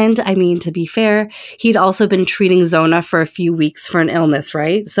examine. And, I mean, to be fair, he'd also been treating Zona for a few weeks for an illness,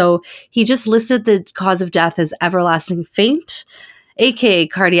 right? So he just listed the cause of death as everlasting faint, aka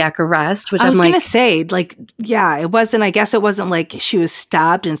cardiac arrest, which I was going to say, like, yeah, I guess it wasn't like she was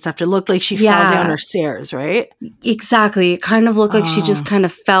stabbed and stuff. It looked like she fell down her stairs, right? Exactly. It kind of looked like she just kind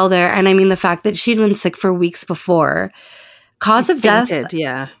of fell there. And I mean, the fact that she'd been sick for weeks before. Cause of death,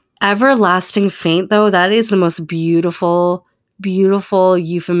 everlasting faint, though, that is the most beautiful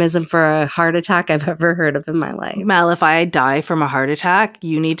euphemism for a heart attack I've ever heard of in my life. Mel, if I die from a heart attack,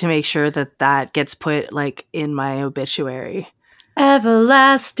 you need to make sure that gets put, like, in my obituary.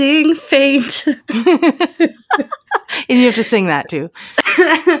 Everlasting faint. And you have to sing that too.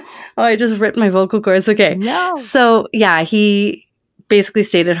 Oh, I just ripped my vocal cords. Okay. No. So, yeah, he basically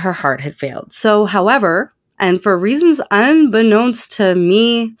stated her heart had failed. So, however, and for reasons unbeknownst to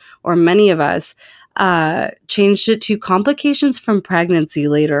me or many of us, changed it to complications from pregnancy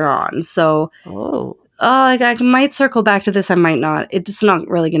later on. So, I might circle back to this. I might not. It's not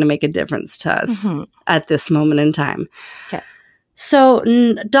really going to make a difference to us at this moment in time. Okay. So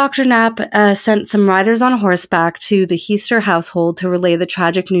Dr. Knapp sent some riders on horseback to the Heaster household to relay the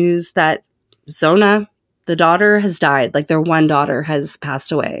tragic news that Zona, the daughter, has died. Like, their one daughter has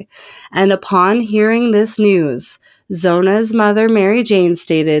passed away. And upon hearing this news, Zona's mother, Mary Jane,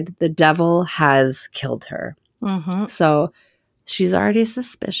 stated the devil has killed her. So she's already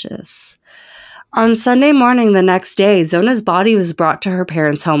suspicious. On Sunday morning the next day, Zona's body was brought to her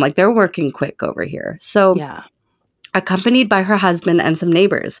parents' home. Like, they're working quick over here. So accompanied by her husband and some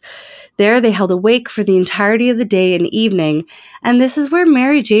neighbors. There, they held a wake for the entirety of the day and evening, and this is where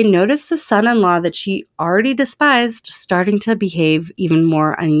Mary Jane noticed the son-in-law that she already despised starting to behave even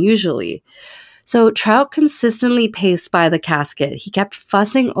more unusually. So Trout consistently paced by the casket. He kept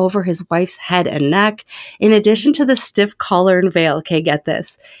fussing over his wife's head and neck, in addition to the stiff collar and veil. Okay, get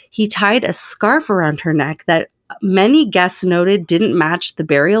this. He tied a scarf around her neck that many guests noted didn't match the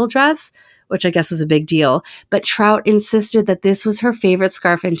burial dress, which I guess was a big deal. But Trout insisted that this was her favorite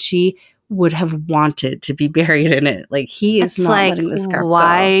scarf and she would have wanted to be buried in it. Like, he is not letting the scarf go.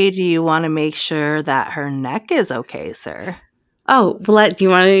 Why do you want to make sure that her neck is okay, sir? Oh, well, do you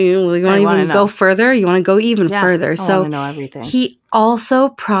want to even go further? You want to go even further? I want to know everything. He also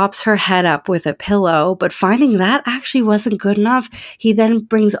props her head up with a pillow, but finding that actually wasn't good enough, he then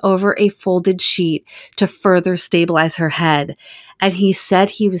brings over a folded sheet to further stabilize her head. And he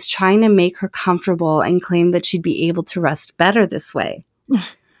said he was trying to make her comfortable and claimed that she'd be able to rest better this way.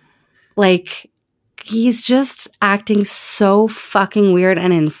 Like, he's just acting so fucking weird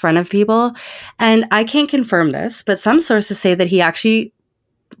and in front of people. And I can't confirm this, but some sources say that he actually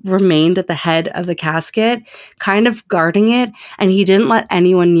remained at the head of the casket, kind of guarding it, and he didn't let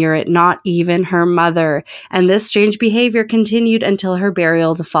anyone near it, not even her mother. And this strange behavior continued until her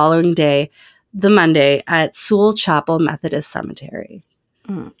burial the following day, the Monday, at Sewell Chapel Methodist Cemetery.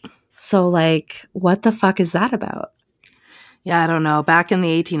 Mm. So, like, what the fuck is that about? Yeah, I don't know. Back in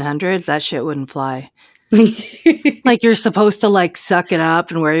the 1800s, that shit wouldn't fly. Like, you're supposed to, like, suck it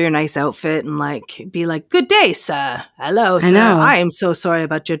up and wear your nice outfit and, like, be like, good day, sir. Hello, sir. I am so sorry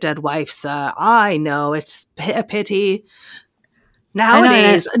about your dead wife, sir. I know. It's a pity.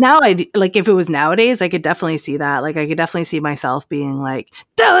 Nowadays, like, if it was nowadays, I could definitely see that. Like, I could definitely see myself being like,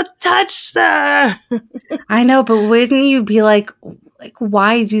 don't touch, sir. I know, but wouldn't you be like,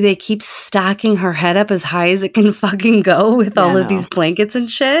 why do they keep stacking her head up as high as it can fucking go with all of these blankets and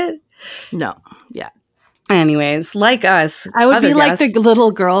shit? No. Yeah. Anyways, like us. I would be like the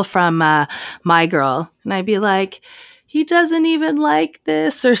little girl from My Girl. And I'd be like, he doesn't even like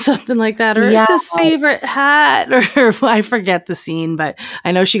this or something like that. Or it's his favorite hat. Or I forget the scene, but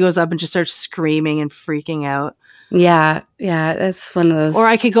I know she goes up and just starts screaming and freaking out. Yeah. Yeah. That's one of those. Or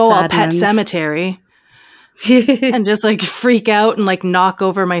I could go all Pet Cemetery. And just like freak out and like knock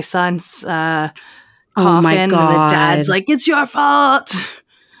over my son's coffin. And the dad's like, it's your fault.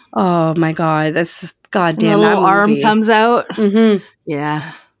 Oh my God. That's goddamn. And the little arm comes out. Mm-hmm.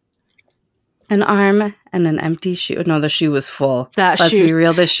 Yeah. An arm and an empty shoe. No, the shoe was full. Let's be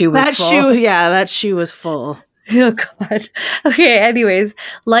real. The shoe was full. That shoe was full. Oh, God. Okay, anyways,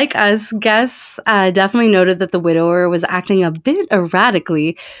 like us, guests definitely noted that the widower was acting a bit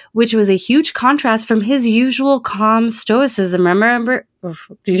erratically, which was a huge contrast from his usual calm stoicism. Remember? Oh,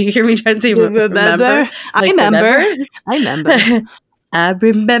 did you hear me try to say remember? I remember. I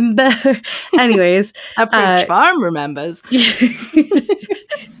remember. Anyways. French farm remembers.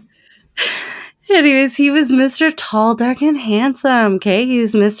 Anyways, he was Mr. Tall, Dark, and Handsome, okay? He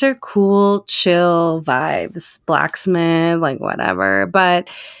was Mr. Cool, Chill vibes, blacksmith, like whatever. But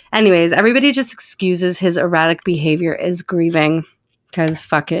anyways, everybody just excuses his erratic behavior as grieving because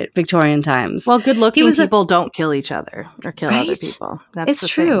fuck it, Victorian times. Well, good-looking people don't kill each other or kill other people. It's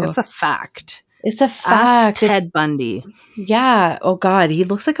true. It's a fact. It's a fact. Ask Ted Bundy. Yeah. Oh, God. He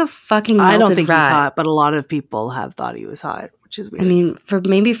looks like a fucking melted I don't think rat. He's hot, but a lot of people have thought he was hot, which is weird. I mean,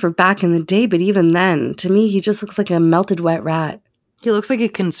 for back in the day, but even then, to me, he just looks like a melted wet rat. He looks like a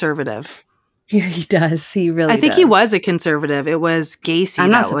conservative. Yeah, he does. He really does. I think he was a conservative. It was Gacy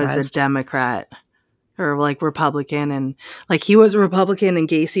that was a Democrat or like Republican. And like he was a Republican and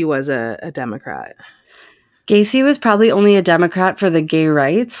Gacy was a Democrat. Gacy was probably only a Democrat for the gay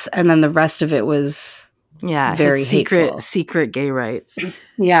rights, and then the rest of it was very secret gay rights.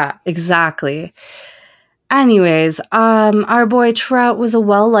 Yeah, exactly. Anyways, our boy Trout was a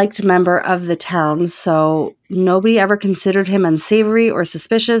well-liked member of the town, so nobody ever considered him unsavory or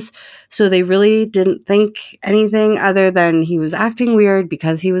suspicious, so they really didn't think anything other than he was acting weird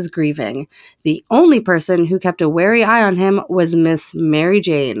because he was grieving. The only person who kept a wary eye on him was Miss Mary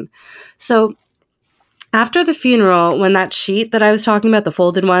Jane. So after the funeral, when that sheet that I was talking about, the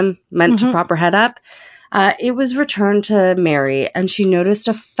folded one, meant to prop her head up, it was returned to Mary, and she noticed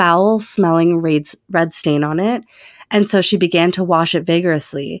a foul-smelling red stain on it, and so she began to wash it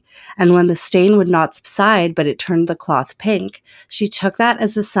vigorously. And when the stain would not subside, but it turned the cloth pink, she took that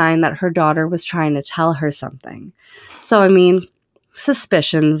as a sign that her daughter was trying to tell her something. So, I mean,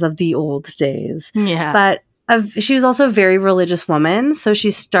 suspicions of the old days. Yeah. But she was also a very religious woman, so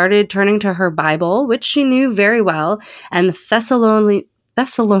she started turning to her Bible, which she knew very well, and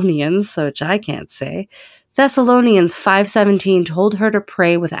Thessalonians, which I can't say, Thessalonians 5:17 told her to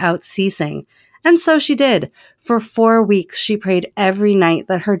pray without ceasing. And so she did. For 4 weeks, she prayed every night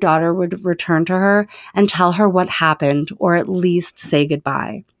that her daughter would return to her and tell her what happened, or at least say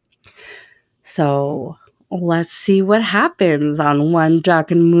goodbye. So let's see what happens. On one dark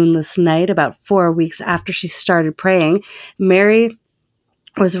and moonless night, about 4 weeks after she started praying, Mary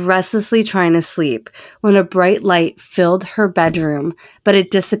was restlessly trying to sleep when a bright light filled her bedroom, but it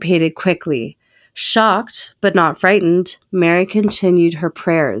dissipated quickly. Shocked, but not frightened, Mary continued her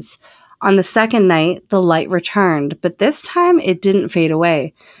prayers. On the second night, the light returned, but this time it didn't fade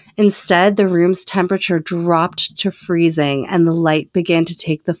away. Instead, the room's temperature dropped to freezing, and the light began to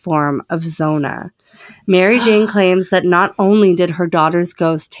take the form of Zona. Mary Jane claims that not only did her daughter's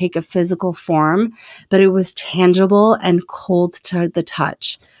ghost take a physical form, but it was tangible and cold to the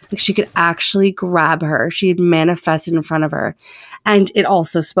touch. Like she could actually grab her. She had manifested in front of her. And it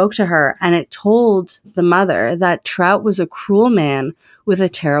also spoke to her, and it told the mother that Trout was a cruel man with a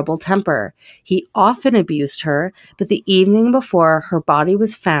terrible temper. He often abused her, but the evening before her body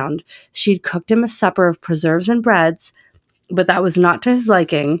was found, she'd cooked him a supper of preserves and breads, but that was not to his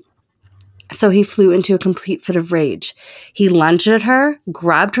liking. So he flew into a complete fit of rage. He lunged at her,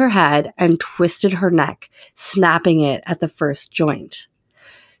 grabbed her head, and twisted her neck, snapping it at the first joint.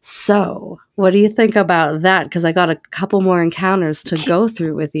 So, what do you think about that? Because I got a couple more encounters to go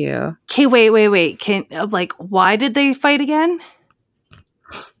through with you. Okay, wait. Why did they fight again?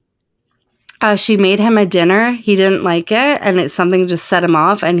 She made him a dinner. He didn't like it, and something just set him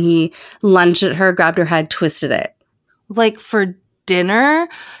off, and he lunged at her, grabbed her head, twisted it. Like for dinner?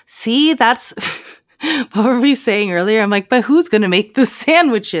 See, that's what were we saying earlier? I'm like, but who's going to make the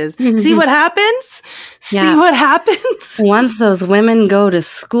sandwiches? See what happens? Yeah. See what happens? Once those women go to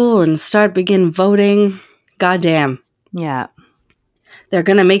school and begin voting, goddamn. Yeah. They're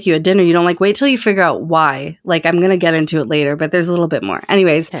going to make you a dinner you don't like. Wait till you figure out why. Like, I'm going to get into it later, but there's a little bit more.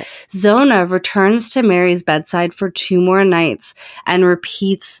 Anyways, okay. Zona returns to Mary's bedside for 2 more nights and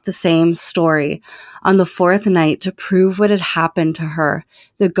repeats the same story. On the 4th night, to prove what had happened to her,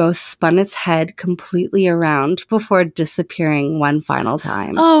 the ghost spun its head completely around before disappearing one final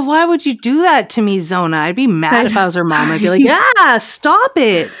time. Oh, why would you do that to me, Zona? I'd be mad if I was her mom. I'd be like, yeah, stop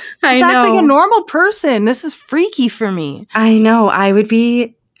it. Just act like a normal person. This is freaky for me. I know.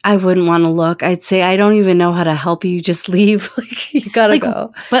 I wouldn't want to look. I'd say, I don't even know how to help you. Just leave. Like, you gotta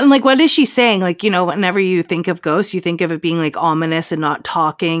go. But like, what is she saying? Like, you know, whenever you think of ghosts, you think of it being like ominous and not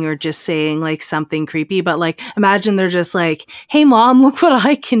talking or just saying like something creepy. But like, imagine they're just like, hey, mom, look what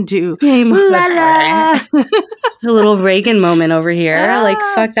I can do. Hey, mom. The little Reagan moment over here. Like,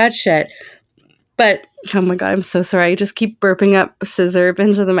 fuck that shit. But, oh my God, I'm so sorry. I just keep burping up scissor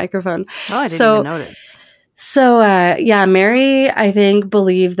into the microphone. Oh, I didn't even notice. So, Mary, I think,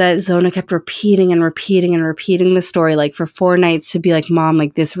 believed that Zona kept repeating the story, like, for 4 nights to be like, Mom,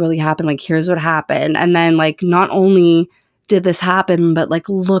 like, this really happened. Like, here's what happened. And then, like, not only did this happen, but, like,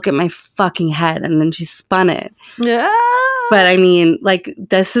 look at my fucking head. And then she spun it. Yeah. But, I mean, like,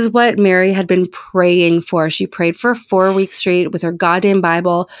 this is what Mary had been praying for. She prayed for 4 weeks straight with her goddamn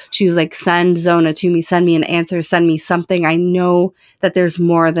Bible. She was like, send Zona to me. Send me an answer. Send me something. I know that there's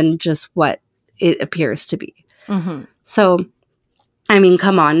more than just what it appears to be. Mm-hmm. So, I mean,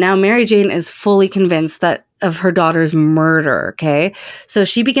 come on. Now, Mary Jane is fully convinced of her daughter's murder, okay? So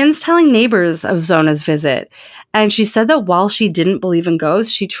she begins telling neighbors of Zona's visit. And she said that while she didn't believe in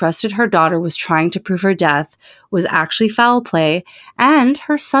ghosts, she trusted her daughter was trying to prove her death was actually foul play, and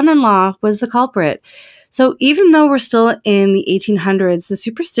her son-in-law was the culprit. So even though we're still in the 1800s, the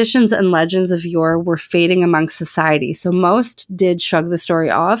superstitions and legends of yore were fading amongst society. So most did shrug the story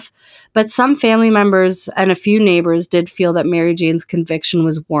off, but some family members and a few neighbors did feel that Mary Jane's conviction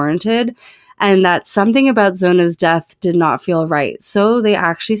was warranted and that something about Zona's death did not feel right. So they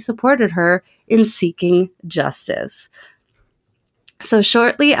actually supported her in seeking justice. So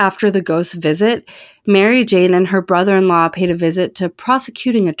shortly after the ghost visit, Mary Jane and her brother-in-law paid a visit to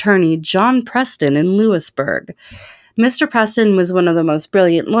prosecuting attorney John Preston in Lewisburg. Mr. Preston was one of the most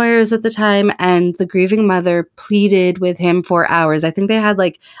brilliant lawyers at the time, and the grieving mother pleaded with him for hours. I think they had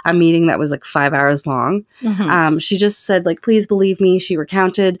like a meeting that was like 5 hours long. Mm-hmm. She just said, like, please believe me. She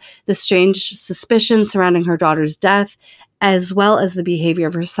recounted the strange suspicions surrounding her daughter's death, as well as the behavior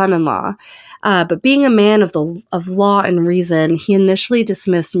of her son-in-law. But being a man of law and reason, he initially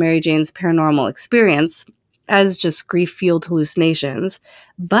dismissed Mary Jane's paranormal experience as just grief-fueled hallucinations.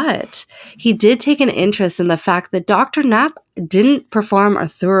 But he did take an interest in the fact that Dr. Knapp didn't perform a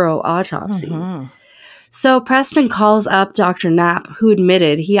thorough autopsy. Mm-hmm. So Preston calls up Dr. Knapp, who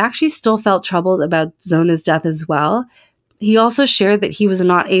admitted he actually still felt troubled about Zona's death as well. He also shared that he was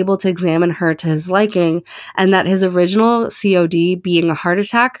not able to examine her to his liking and that his original COD, being a heart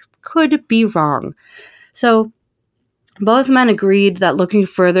attack, could be wrong. So both men agreed that looking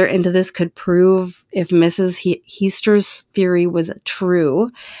further into this could prove if Mrs. Heaster's theory was true.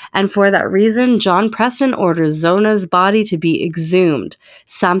 And for that reason, John Preston orders Zona's body to be exhumed,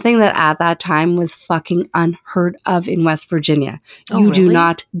 something that at that time was fucking unheard of in West Virginia. You really? Do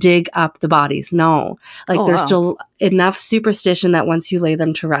not dig up the bodies. No. Like, there's still enough superstition that once you lay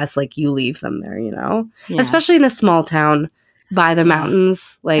them to rest, like, you leave them there, you know? Yeah. Especially in a small town by the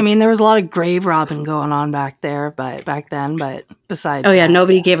mountains. Like, I mean, there was a lot of grave robbing going on back then, but besides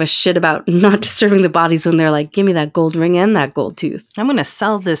nobody gave a shit about not disturbing the bodies when they're like, give me that gold ring and that gold tooth. I'm going to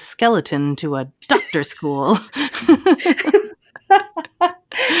sell this skeleton to a doctor school.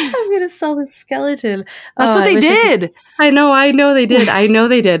 I'm going to sell this skeleton. That's what they did. I know they did.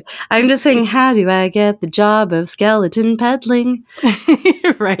 I'm just saying, how do I get the job of skeleton peddling?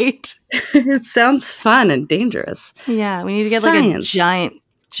 Right? It sounds fun and dangerous. Yeah, we need to get Science. Like a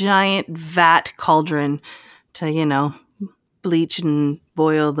giant vat cauldron to, bleach and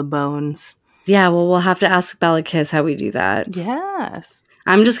boil the bones. Yeah, well, we'll have to ask Bella Kiss how we do that. Yes.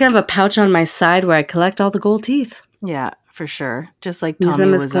 I'm just going to have a pouch on my side where I collect all the gold teeth. Yeah, for sure. Just like Use Tommy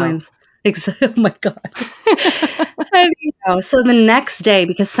them as Wiseau. coins. Oh my God. So the next day,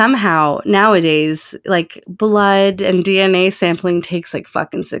 because somehow nowadays, like blood and DNA sampling takes like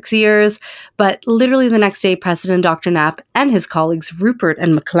fucking 6 years, but literally the next day, President Dr. Knapp and his colleagues, Rupert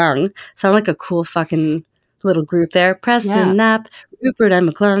and McClung, sound like a cool fucking little group there. Preston Knapp, Rupert and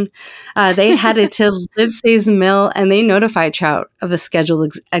McClung. They headed to Livesey's mill and they notified Trout of the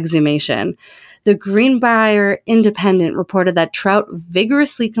scheduled exhumation. The Greenbier Independent reported that Trout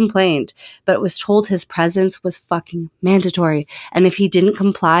vigorously complained, but was told his presence was fucking mandatory. And if he didn't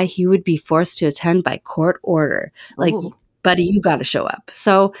comply, he would be forced to attend by court order. Like, buddy, you got to show up.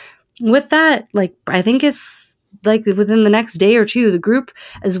 So with that, like, I think it's like within the next day or two, the group,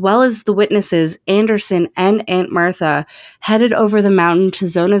 as well as the witnesses, Anderson and Aunt Martha, headed over the mountain to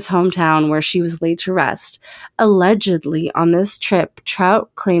Zona's hometown where she was laid to rest. Allegedly, on this trip, Trout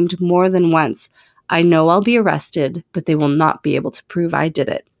claimed more than once, "I know I'll be arrested, but they will not be able to prove I did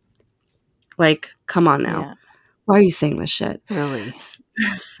it." Like, come on now. Yeah. Why are you saying this shit? Really?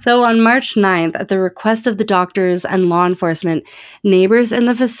 So on March 9th, at the request of the doctors and law enforcement, neighbors in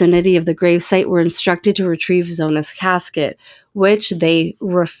the vicinity of the gravesite were instructed to retrieve Zona's casket, which they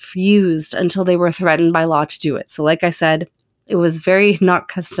refused until they were threatened by law to do it. So like I said, it was very not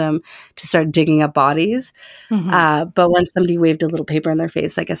custom to start digging up bodies. Mm-hmm. But when somebody waved a little paper in their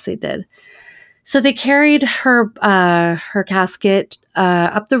face, I guess they did. So they carried her casket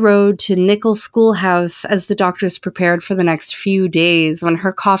up the road to Nichols Schoolhouse as the doctors prepared for the next few days. When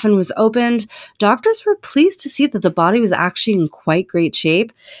her coffin was opened, doctors were pleased to see that the body was actually in quite great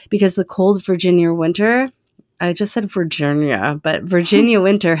shape because the cold Virginia winter, I just said Virginia, but Virginia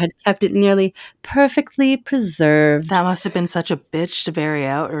winter had kept it nearly perfectly preserved. That must have been such a bitch to bury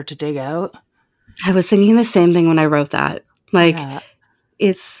out or to dig out. I was thinking the same thing when I wrote that. Like... Yeah.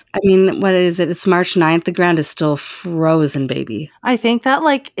 What is it? It's March 9th. The ground is still frozen, baby. I think that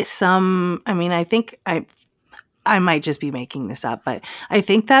I might just be making this up, but I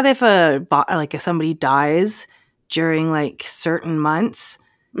think that if somebody dies during like certain months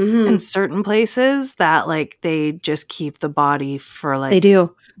in certain places, that like they just keep the body for like... They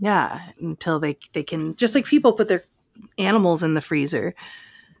do. Yeah, until they can, just like people put their animals in the freezer.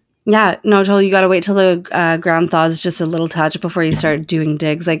 Yeah, no, Joel, you got to wait till the ground thaws just a little touch before you start doing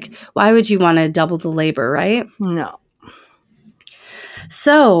digs. Like, why would you want to double the labor, right? No.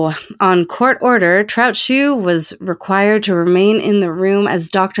 So, on court order, Trout Shue was required to remain in the room as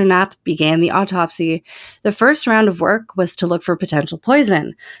Dr. Knapp began the autopsy. The first round of work was to look for potential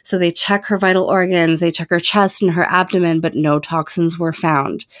poison. So they check her vital organs, they check her chest and her abdomen, but no toxins were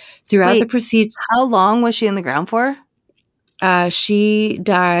found. Throughout the procedure... How long was she in the ground for? She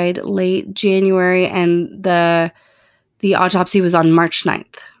died late January, and the autopsy was on March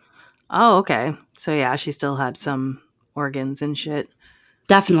 9th. Oh, okay. So, yeah, she still had some organs and shit.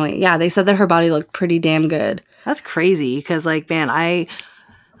 Definitely. Yeah, they said that her body looked pretty damn good. That's crazy because, like, man,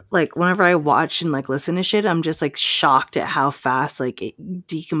 whenever I watch and, like, listen to shit, I'm just, like, shocked at how fast, like,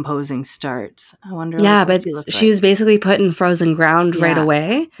 decomposing starts. I wonder. Yeah, but she was basically put in frozen ground right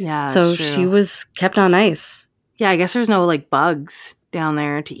away. Yeah, so she was kept on ice. Yeah, I guess there's no, like, bugs down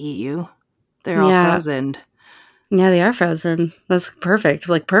there to eat you. They're all frozen. Yeah, they are frozen. That's perfect.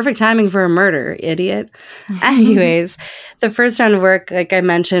 Like, perfect timing for a murder, idiot. Anyways, the first round of work, like I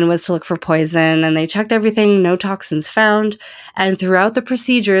mentioned, was to look for poison, and they checked everything, no toxins found. And throughout the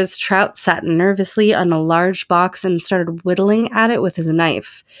procedures, Trout sat nervously on a large box and started whittling at it with his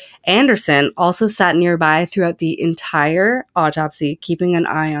knife. Anderson also sat nearby throughout the entire autopsy, keeping an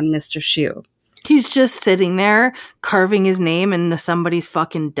eye on Mr. Shue. He's just sitting there carving his name into somebody's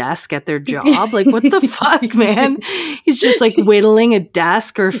fucking desk at their job. Like, what the fuck, man? He's just like whittling a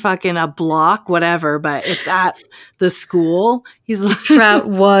desk or fucking a block, whatever, but it's at the school. He's like, Trout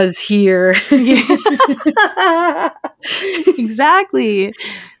was here. Exactly.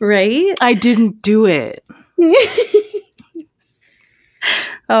 Right? I didn't do it.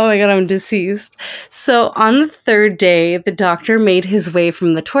 Oh my God, I'm deceased. So on the third day, the doctor made his way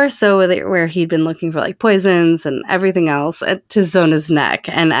from the torso where he'd been looking for like poisons and everything else to Zona's neck.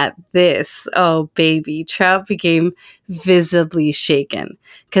 And at this, oh baby, Trout became visibly shaken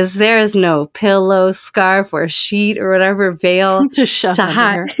because there is no pillow, scarf, or sheet or whatever veil to shove under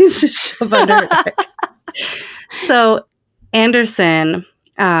her. to shove under her neck. So Anderson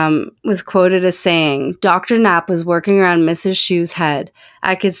was quoted as saying, Dr. Knapp was working around Mrs. Shue's head.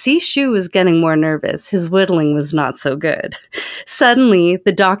 I could see Shue was getting more nervous. His whittling was not so good. Suddenly,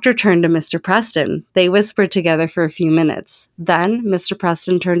 the doctor turned to Mr. Preston. They whispered together for a few minutes. Then, Mr.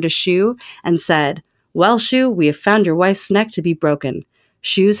 Preston turned to Shue and said, Well, Shue, we have found your wife's neck to be broken.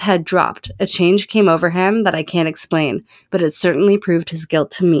 Shue's head dropped. A change came over him that I can't explain, but it certainly proved his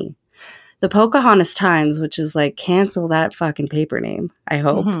guilt to me. The Pocahontas Times, which is like, cancel that fucking paper name, I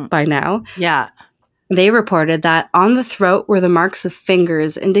hope, by now. Yeah. They reported that on the throat were the marks of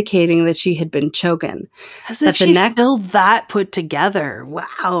fingers indicating that she had been choken. As if she's still that put together.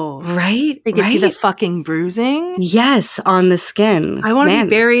 Wow. Right? They can see the fucking bruising? Yes, on the skin. I want to be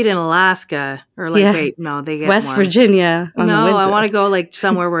buried in Alaska. Or wait, no, they get West warm. Virginia. No, I want to go like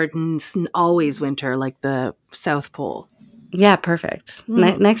somewhere where it's always winter, like the South Pole. Yeah, perfect.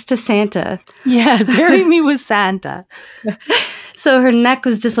 Next to Santa. Yeah, bury me with Santa. So her neck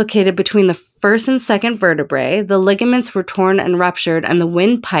was dislocated between the first and second vertebrae. The ligaments were torn and ruptured, and the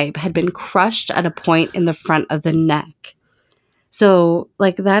windpipe had been crushed at a point in the front of the neck. So,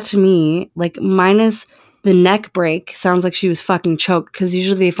 like, that to me, like, minus the neck break, sounds like she was fucking choked, because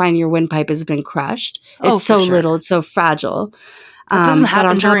usually they find your windpipe has been crushed. It's so little, it's so fragile. It doesn't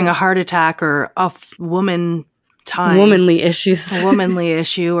happen during a heart attack or a woman time. Womanly issues. A womanly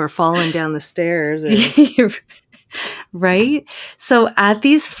issue or falling down the stairs. Right? So at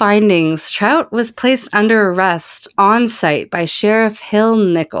these findings, Trout was placed under arrest on site by Sheriff Hill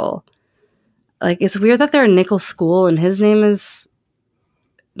Nickel. Like, it's weird that they're a Nickel school and his name is...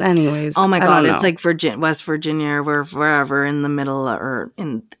 Anyways. Oh my God, it's like West Virginia or wherever in the middle or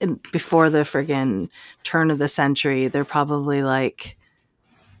in before the friggin' turn of the century. They're probably like...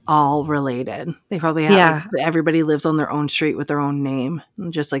 all related. They probably have everybody lives on their own street with their own name,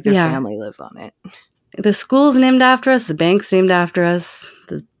 just like their family lives on it. The school's named after us, the bank's named after us,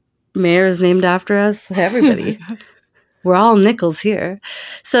 the mayor's named after us, everybody. We're all Nichols here.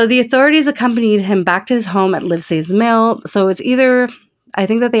 So the authorities accompanied him back to his home at Livesey's Mill. So it's either, I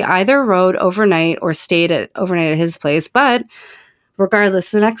think that they either rode overnight or stayed overnight at his place, but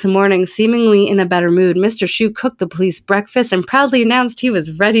regardless, the next morning, seemingly in a better mood, Mr. Shue cooked the police breakfast and proudly announced he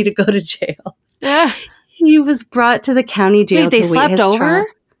was ready to go to jail. Yeah. He was brought to the county jail to wait his trial. They slept over?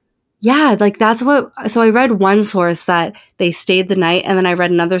 Yeah, like that's what... So I read one source that they stayed the night, and then I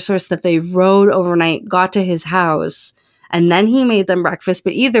read another source that they rode overnight, got to his house, and then he made them breakfast.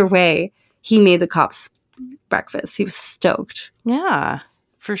 But either way, he made the cops breakfast. He was stoked. Yeah.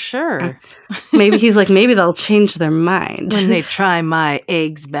 For sure. Maybe he's like, maybe they'll change their mind. When they try my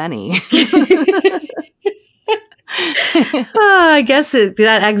eggs Benny. I guess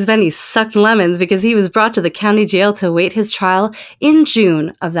that eggs Benny sucked lemons because he was brought to the county jail to await his trial in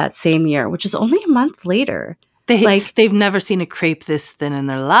June of that same year, which is only a month later. They've never seen a crepe this thin in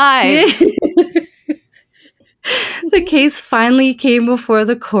their lives. The case finally came before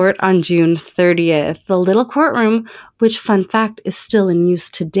the court on June 30th. The little courtroom, which, fun fact, is still in use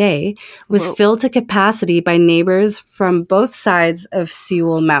today, was filled to capacity by neighbors from both sides of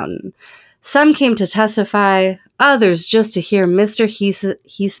Sewell Mountain. Some came to testify, others just to hear Mr.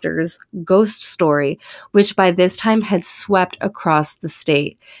 Heaster's ghost story, which by this time had swept across the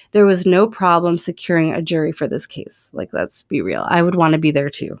state. There was no problem securing a jury for this case. Like, let's be real. I would want to be there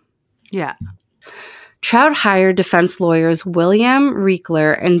too. Yeah. Trout hired defense lawyers William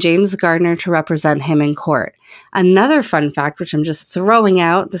Reekler and James Gardner to represent him in court. Another fun fact, which I'm just throwing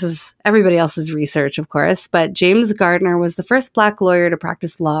out, this is everybody else's research, of course, but James Gardner was the first Black lawyer to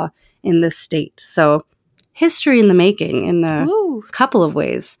practice law in this state. So history in the making in a couple of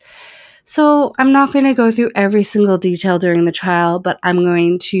ways. So I'm not going to go through every single detail during the trial, but I'm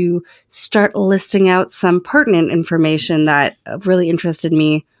going to start listing out some pertinent information that really interested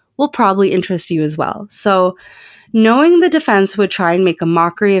me. Will probably interest you as well. So, knowing the defense would try and make a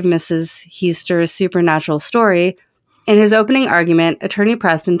mockery of Mrs. Heaster's supernatural story, in his opening argument, Attorney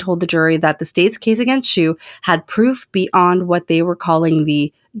Preston told the jury that the state's case against Shue had proof beyond what they were calling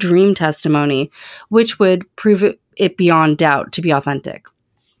the dream testimony, which would prove it beyond doubt to be authentic.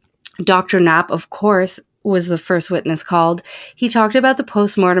 Dr. Knapp, of course, was the first witness called. He talked about the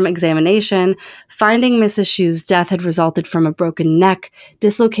post-mortem examination, finding Mrs. Shue's death had resulted from a broken neck,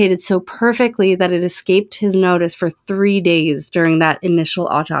 dislocated so perfectly that it escaped his notice for 3 days during that initial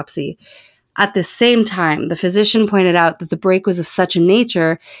autopsy. At the same time, the physician pointed out that the break was of such a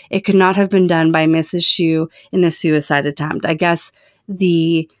nature, it could not have been done by Mrs. Shue in a suicide attempt. I guess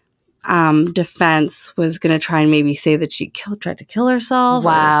the defense was going to try and maybe say that she tried to kill herself.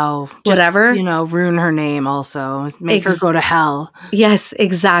 Wow. Whatever. Just, ruin her name also. Make her go to hell. Yes,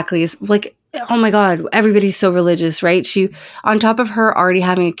 exactly. It's like, oh my God, everybody's so religious, right? She, on top of her already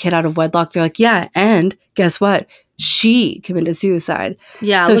having a kid out of wedlock, they're like, yeah, and guess what? She committed suicide.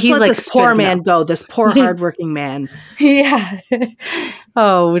 Yeah, so let's he's let like, this poor man go, this poor hardworking man. Yeah.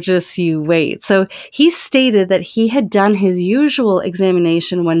 Oh, just you wait. So he stated that he had done his usual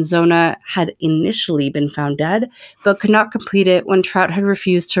examination when Zona had initially been found dead, but could not complete it when Trout had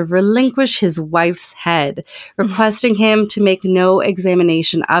refused to relinquish his wife's head, requesting him to make no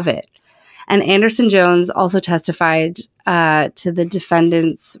examination of it. And Anderson Jones also testified to the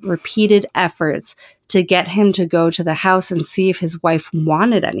defendant's repeated efforts to get him to go to the house and see if his wife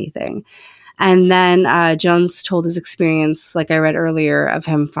wanted anything. And then Jones told his experience, like I read earlier, of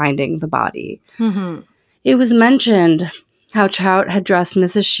him finding the body. Mm-hmm. It was mentioned how Trout had dressed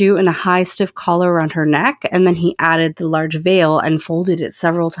Mrs. Shue in a high, stiff collar around her neck, and then he added the large veil and folded it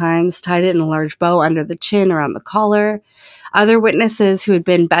several times, tied it in a large bow under the chin around the collar. Other witnesses who had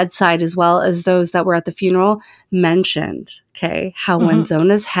been bedside, as well as those that were at the funeral, mentioned, how when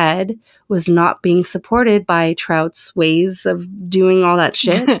Zona's head was not being supported by Trout's ways of doing all that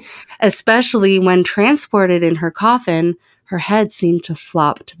shit, especially when transported in her coffin, her head seemed to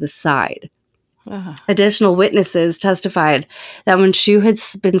flop to the side. Additional witnesses testified that when Shue had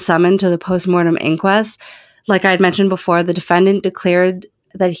been summoned to the postmortem inquest, like I had mentioned before, the defendant declared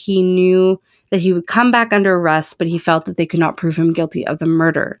that he knew that he would come back under arrest, but he felt that they could not prove him guilty of the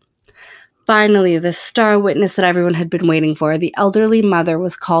murder. Finally, the star witness that everyone had been waiting for, the elderly mother,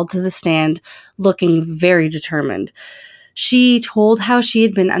 was called to the stand looking very determined. She told how she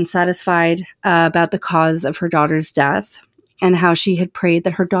had been unsatisfied about the cause of her daughter's death, and how she had prayed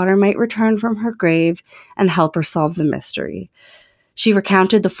that her daughter might return from her grave and help her solve the mystery. She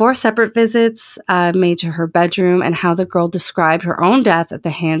recounted the 4 separate visits made to her bedroom and how the girl described her own death at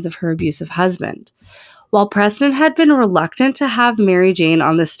the hands of her abusive husband. While Preston had been reluctant to have Mary Jane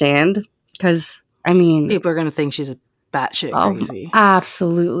on the stand, because, I mean... people are going to think she's a batshit crazy.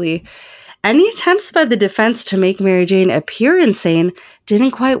 Absolutely. Any attempts by the defense to make Mary Jane appear insane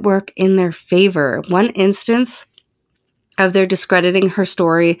didn't quite work in their favor. One instance of their discrediting her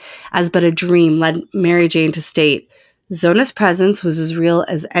story as but a dream led Mary Jane to state, Zona's presence was as real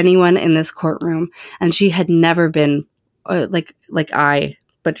as anyone in this courtroom, and she had never been I'm like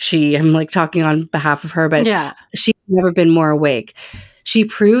talking on behalf of her, but she'd never been more awake. She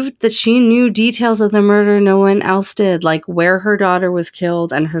proved that she knew details of the murder no one else did, like where her daughter was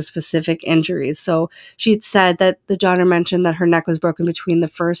killed and her specific injuries. So she'd said that the daughter mentioned that her neck was broken between the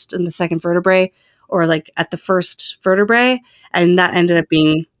first and the second vertebrae, or like at the first vertebrae, and that ended up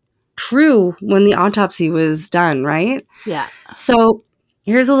being true when the autopsy was done, right? Yeah. So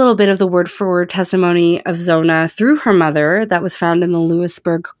here's a little bit of the word-for-word testimony of Zona through her mother that was found in the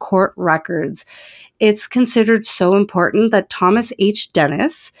Lewisburg court records. It's considered so important that Thomas H.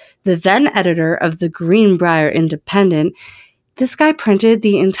 Dennis, the then editor of the Greenbier Independent, this guy printed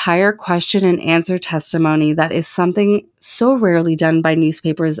the entire question and answer testimony that is something so rarely done by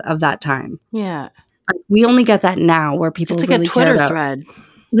newspapers of that time. Yeah. We only get that now where people it's like really a Twitter care about. thread.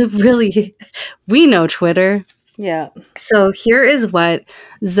 Really, we know Twitter. Yeah. So here is what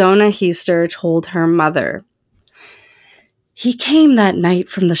Zona Heister told her mother. He came that night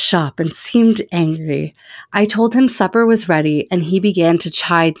from the shop and seemed angry. I told him supper was ready, and he began to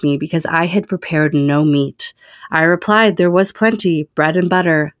chide me because I had prepared no meat. I replied there was plenty, bread and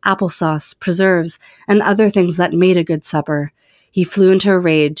butter, applesauce, preserves, and other things that made a good supper. He flew into a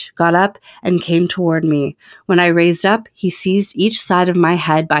rage, got up, and came toward me. When I raised up, he seized each side of my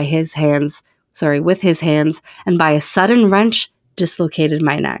head with his hands, and by a sudden wrench, dislocated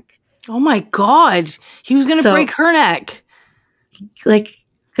my neck. Oh my God. He was going to break her neck.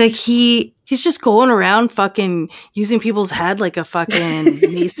 He's just going around fucking using people's head like a fucking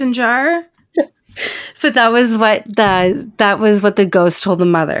mason jar. But that was what the ghost told the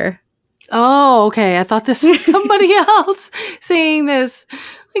mother. Oh, okay. I thought this was somebody else saying this.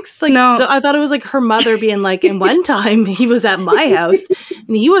 No. So I thought it was like her mother being like, and one time he was at my house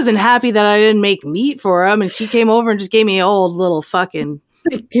and he wasn't happy that I didn't make meat for him. And she came over and just gave me an old little fucking...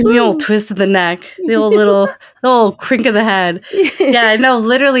 Give me a little twist of the neck, the old little crink of the head. Yeah, no,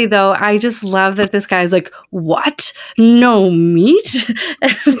 literally though, I just love that this guy's like, what? No meat?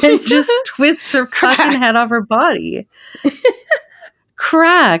 And then just twists her fucking head off her body.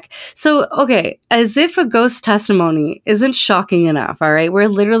 Crack. So, okay, as if a ghost testimony isn't shocking enough, all right? We're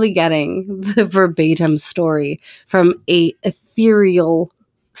literally getting the verbatim story from a ethereal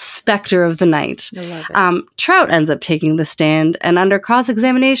specter of the night. Trout ends up taking the stand, and under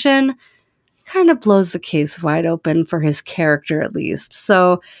cross-examination, kind of blows the case wide open for his character, at least.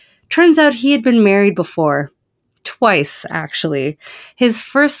 So, turns out he had been married before twice, actually. His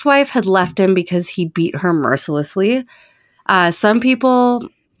first wife had left him because he beat her mercilessly. Some people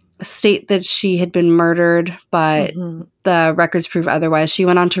state that she had been murdered, but the records prove otherwise. She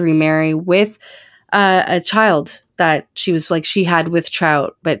went on to remarry with a child that she had with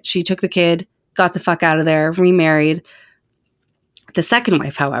Trout, but she took the kid, got the fuck out of there, remarried. The second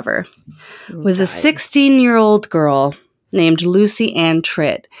wife, however, was a 16-year-old girl named Lucy Ann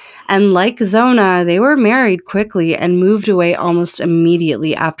Tritt. And like Zona, they were married quickly and moved away almost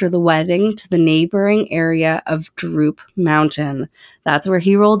immediately after the wedding to the neighboring area of Droop Mountain. That's where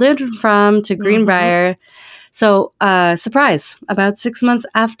he rolled in from, to Greenbier. So, surprise, about 6 months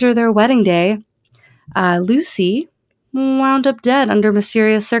after their wedding day, Lucy wound up dead under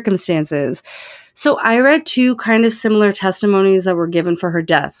mysterious circumstances. So I read two kind of similar testimonies that were given for her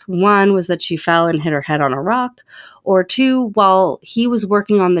death. One was that she fell and hit her head on a rock, or two, while he was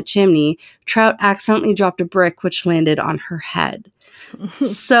working on the chimney, Trout accidentally dropped a brick which landed on her head.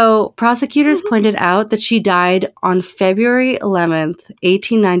 So prosecutors pointed out that she died on February 11th,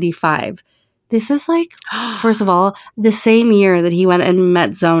 1895. This is like, first of all, the same year that he went and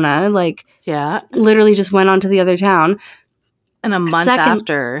met Zona, literally just went on to the other town. And a month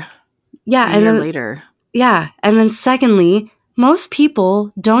after. Yeah, and then later. Yeah, and then secondly, most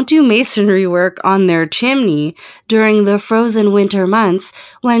people don't do masonry work on their chimney during the frozen winter months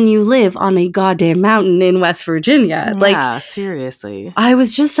when you live on a goddamn mountain in West Virginia. Yeah, seriously. I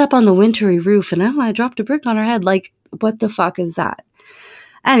was just up on the wintry roof and I dropped a brick on her head. Like, what the fuck is that?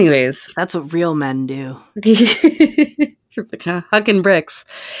 Anyways. That's what real men do. Hucking bricks.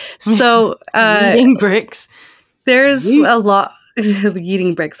 So, eating bricks. There's a lot.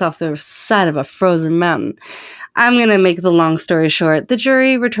 Eating bricks off the side of a frozen mountain. I'm going to make the long story short. The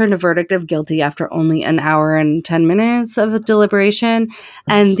jury returned a verdict of guilty after only an hour and 10 minutes of a deliberation,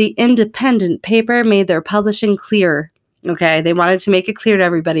 and the Independent paper made their publishing clear. Okay, they wanted to make it clear to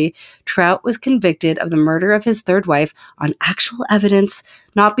everybody. Trout was convicted of the murder of his third wife on actual evidence,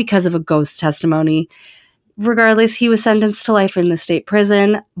 not because of a ghost testimony. Regardless, he was sentenced to life in the state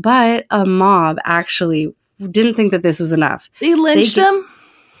prison, but a mob actually didn't think that this was enough. They lynched him?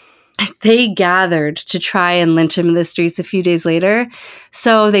 They gathered to try and lynch him in the streets a few days later.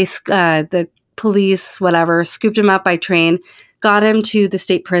 So the police, whatever, scooped him up by train, got him to the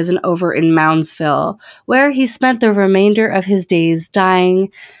state prison over in Moundsville, where he spent the remainder of his days,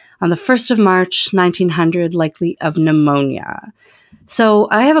 dying on the 1st of March, 1900, likely of pneumonia. So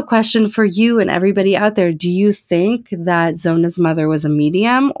I have a question for you and everybody out there. Do you think that Zona's mother was a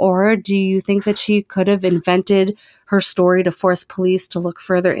medium, or do you think that she could have invented her story to force police to look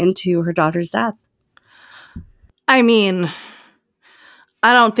further into her daughter's death? I mean,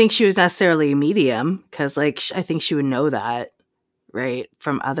 I don't think she was necessarily a medium because, I think she would know that, right,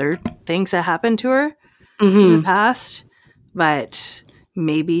 from other things that happened to her in the past. But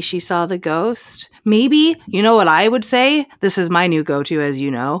maybe she saw the ghost. Maybe, you know what I would say? This is my new go-to, as you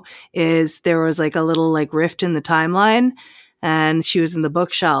know, is there was a little rift in the timeline and she was in the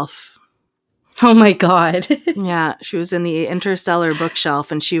bookshelf. Oh my God. Yeah, she was in the interstellar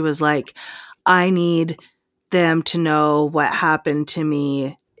bookshelf and she was like, I need them to know what happened to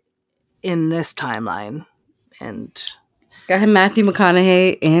me in this timeline. And got him Matthew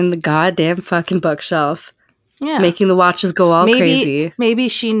McConaughey in the goddamn fucking bookshelf. Yeah. Making the watches go all crazy. Maybe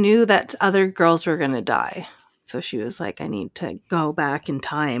she knew that other girls were going to die. So she was like, I need to go back in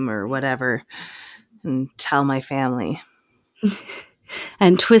time or whatever and tell my family.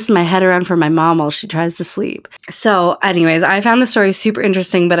 And twist my head around for my mom while she tries to sleep. So anyways, I found the story super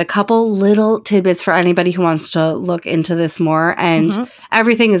interesting, but a couple little tidbits for anybody who wants to look into this more. And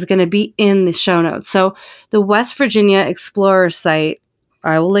everything is going to be in the show notes. So the West Virginia Explorer site,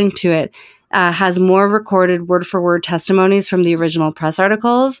 I will link to it, has more recorded word-for-word testimonies from the original press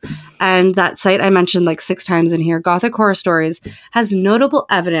articles. And that site I mentioned 6 times in here, Gothic Horror Stories, has notable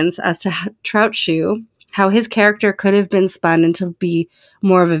evidence as to Trout Shue, how his character could have been spun into be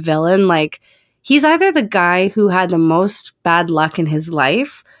more of a villain. He's either the guy who had the most bad luck in his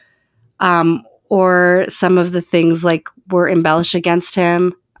life, or some of the things were embellished against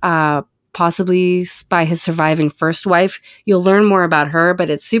him, possibly by his surviving first wife. You'll learn more about her, but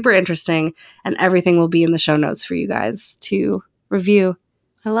it's super interesting, and everything will be in the show notes for you guys to review.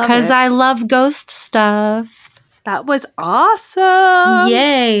 I love it. Because I love ghost stuff. That was awesome.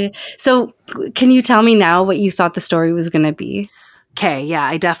 Yay. So can you tell me now what you thought the story was going to be? Okay, yeah,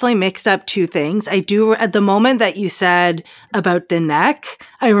 I definitely mixed up 2 things. I do, at the moment that you said about the neck,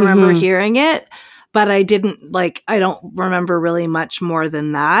 I remember hearing it, but I didn't, I don't remember really much more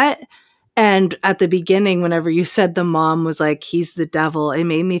than that. And at the beginning, whenever you said the mom was like, he's the devil, it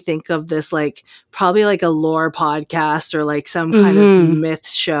made me think of this, like, probably like a lore podcast or like some kind of myth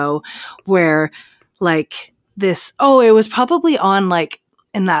show where like this, it was probably on like,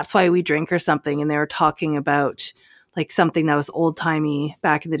 And That's Why We Drink or something. And they were talking about like something that was old timey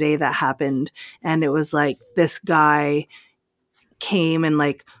back in the day that happened. And it was like this guy came and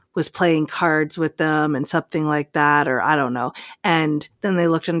like was playing cards with them and something like that, or I don't know. And then they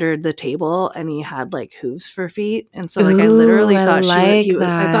looked under the table and he had like hooves for feet. And so like I literally thought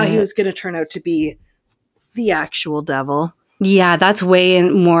I thought he was going to turn out to be the actual devil. Yeah, that's way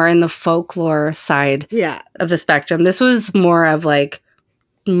more in the folklore side of the spectrum. This was more of like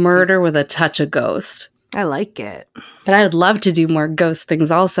murder with a touch of ghost. I like it. But I would love to do more ghost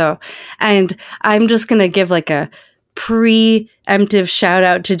things also. And I'm just going to give like a preemptive shout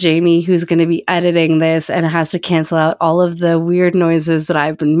out to Jamie, who's going to be editing this and has to cancel out all of the weird noises that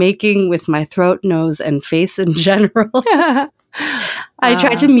I've been making with my throat, nose, and face in general. I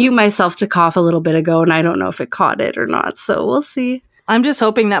tried to mute myself to cough a little bit ago, and I don't know if it caught it or not, so we'll see. I'm just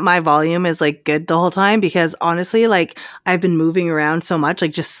hoping that my volume is like good the whole time, because honestly, like I've been moving around so much,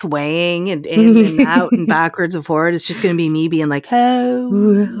 like just swaying and in and out and backwards and forward. It's just going to be me being like,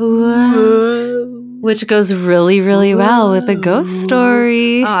 oh. Which goes really, really well with a ghost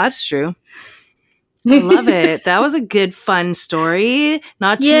story. Oh, that's true. I love it. That was a good, fun story.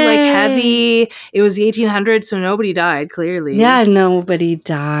 Not too like heavy. It was the 1800s, so nobody died, clearly. Yeah, nobody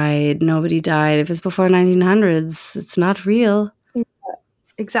died. Nobody died. If it's before 1900s, it's not real.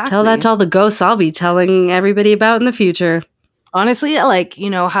 Exactly. Tell that to all the ghosts I'll be telling everybody about in the future. Honestly, like, you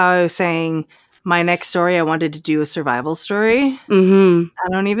know how I was saying my next story, I wanted to do a survival story. Mm-hmm. I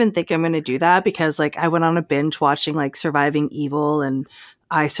don't even think I'm going to do that, because like I went on a binge watching like Surviving Evil and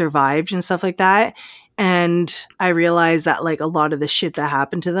I Survived and stuff like that. And I realized that like a lot of the shit that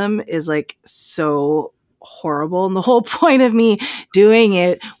happened to them is like so horrible. And the whole point of me doing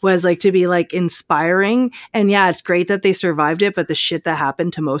it was like to be like inspiring. And yeah, it's great that they survived it, but the shit that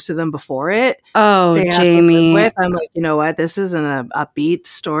happened to most of them before it, oh, Jamie, I'm like, you know what? This isn't an upbeat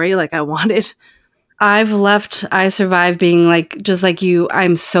story like I wanted. I survived being like, just like you,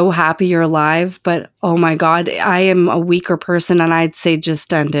 I'm so happy you're alive, but oh my God, I am a weaker person, and I'd say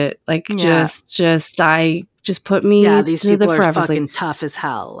just end it. Like, just put me these to people the are forever fucking sleep. tough as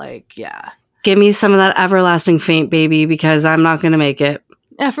hell. Like, yeah. Give me some of that everlasting faint, baby, because I'm not going to make it.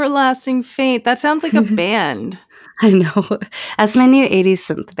 Everlasting Faint. That sounds like a band. I know. That's my new 80s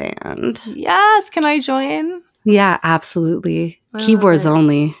synth band. Yes. Can I join? Yeah, absolutely. Keyboards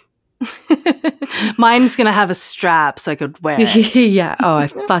only. Mine's going to have a strap so I could wear it. Yeah. Oh, I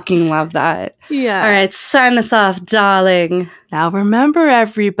fucking love that. Yeah. All right. Sign us off, darling. Now remember,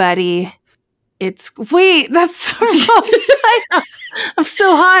 everybody, wait, that's so wrong. I'm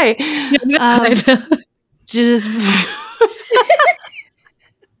so high. Just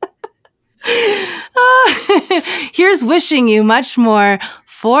here's wishing you much more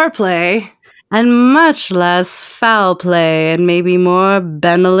foreplay and much less foul play, and maybe more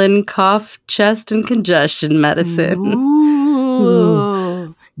Benylin cough, chest, and congestion medicine.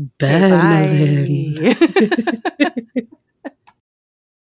 Ooh. Benylin.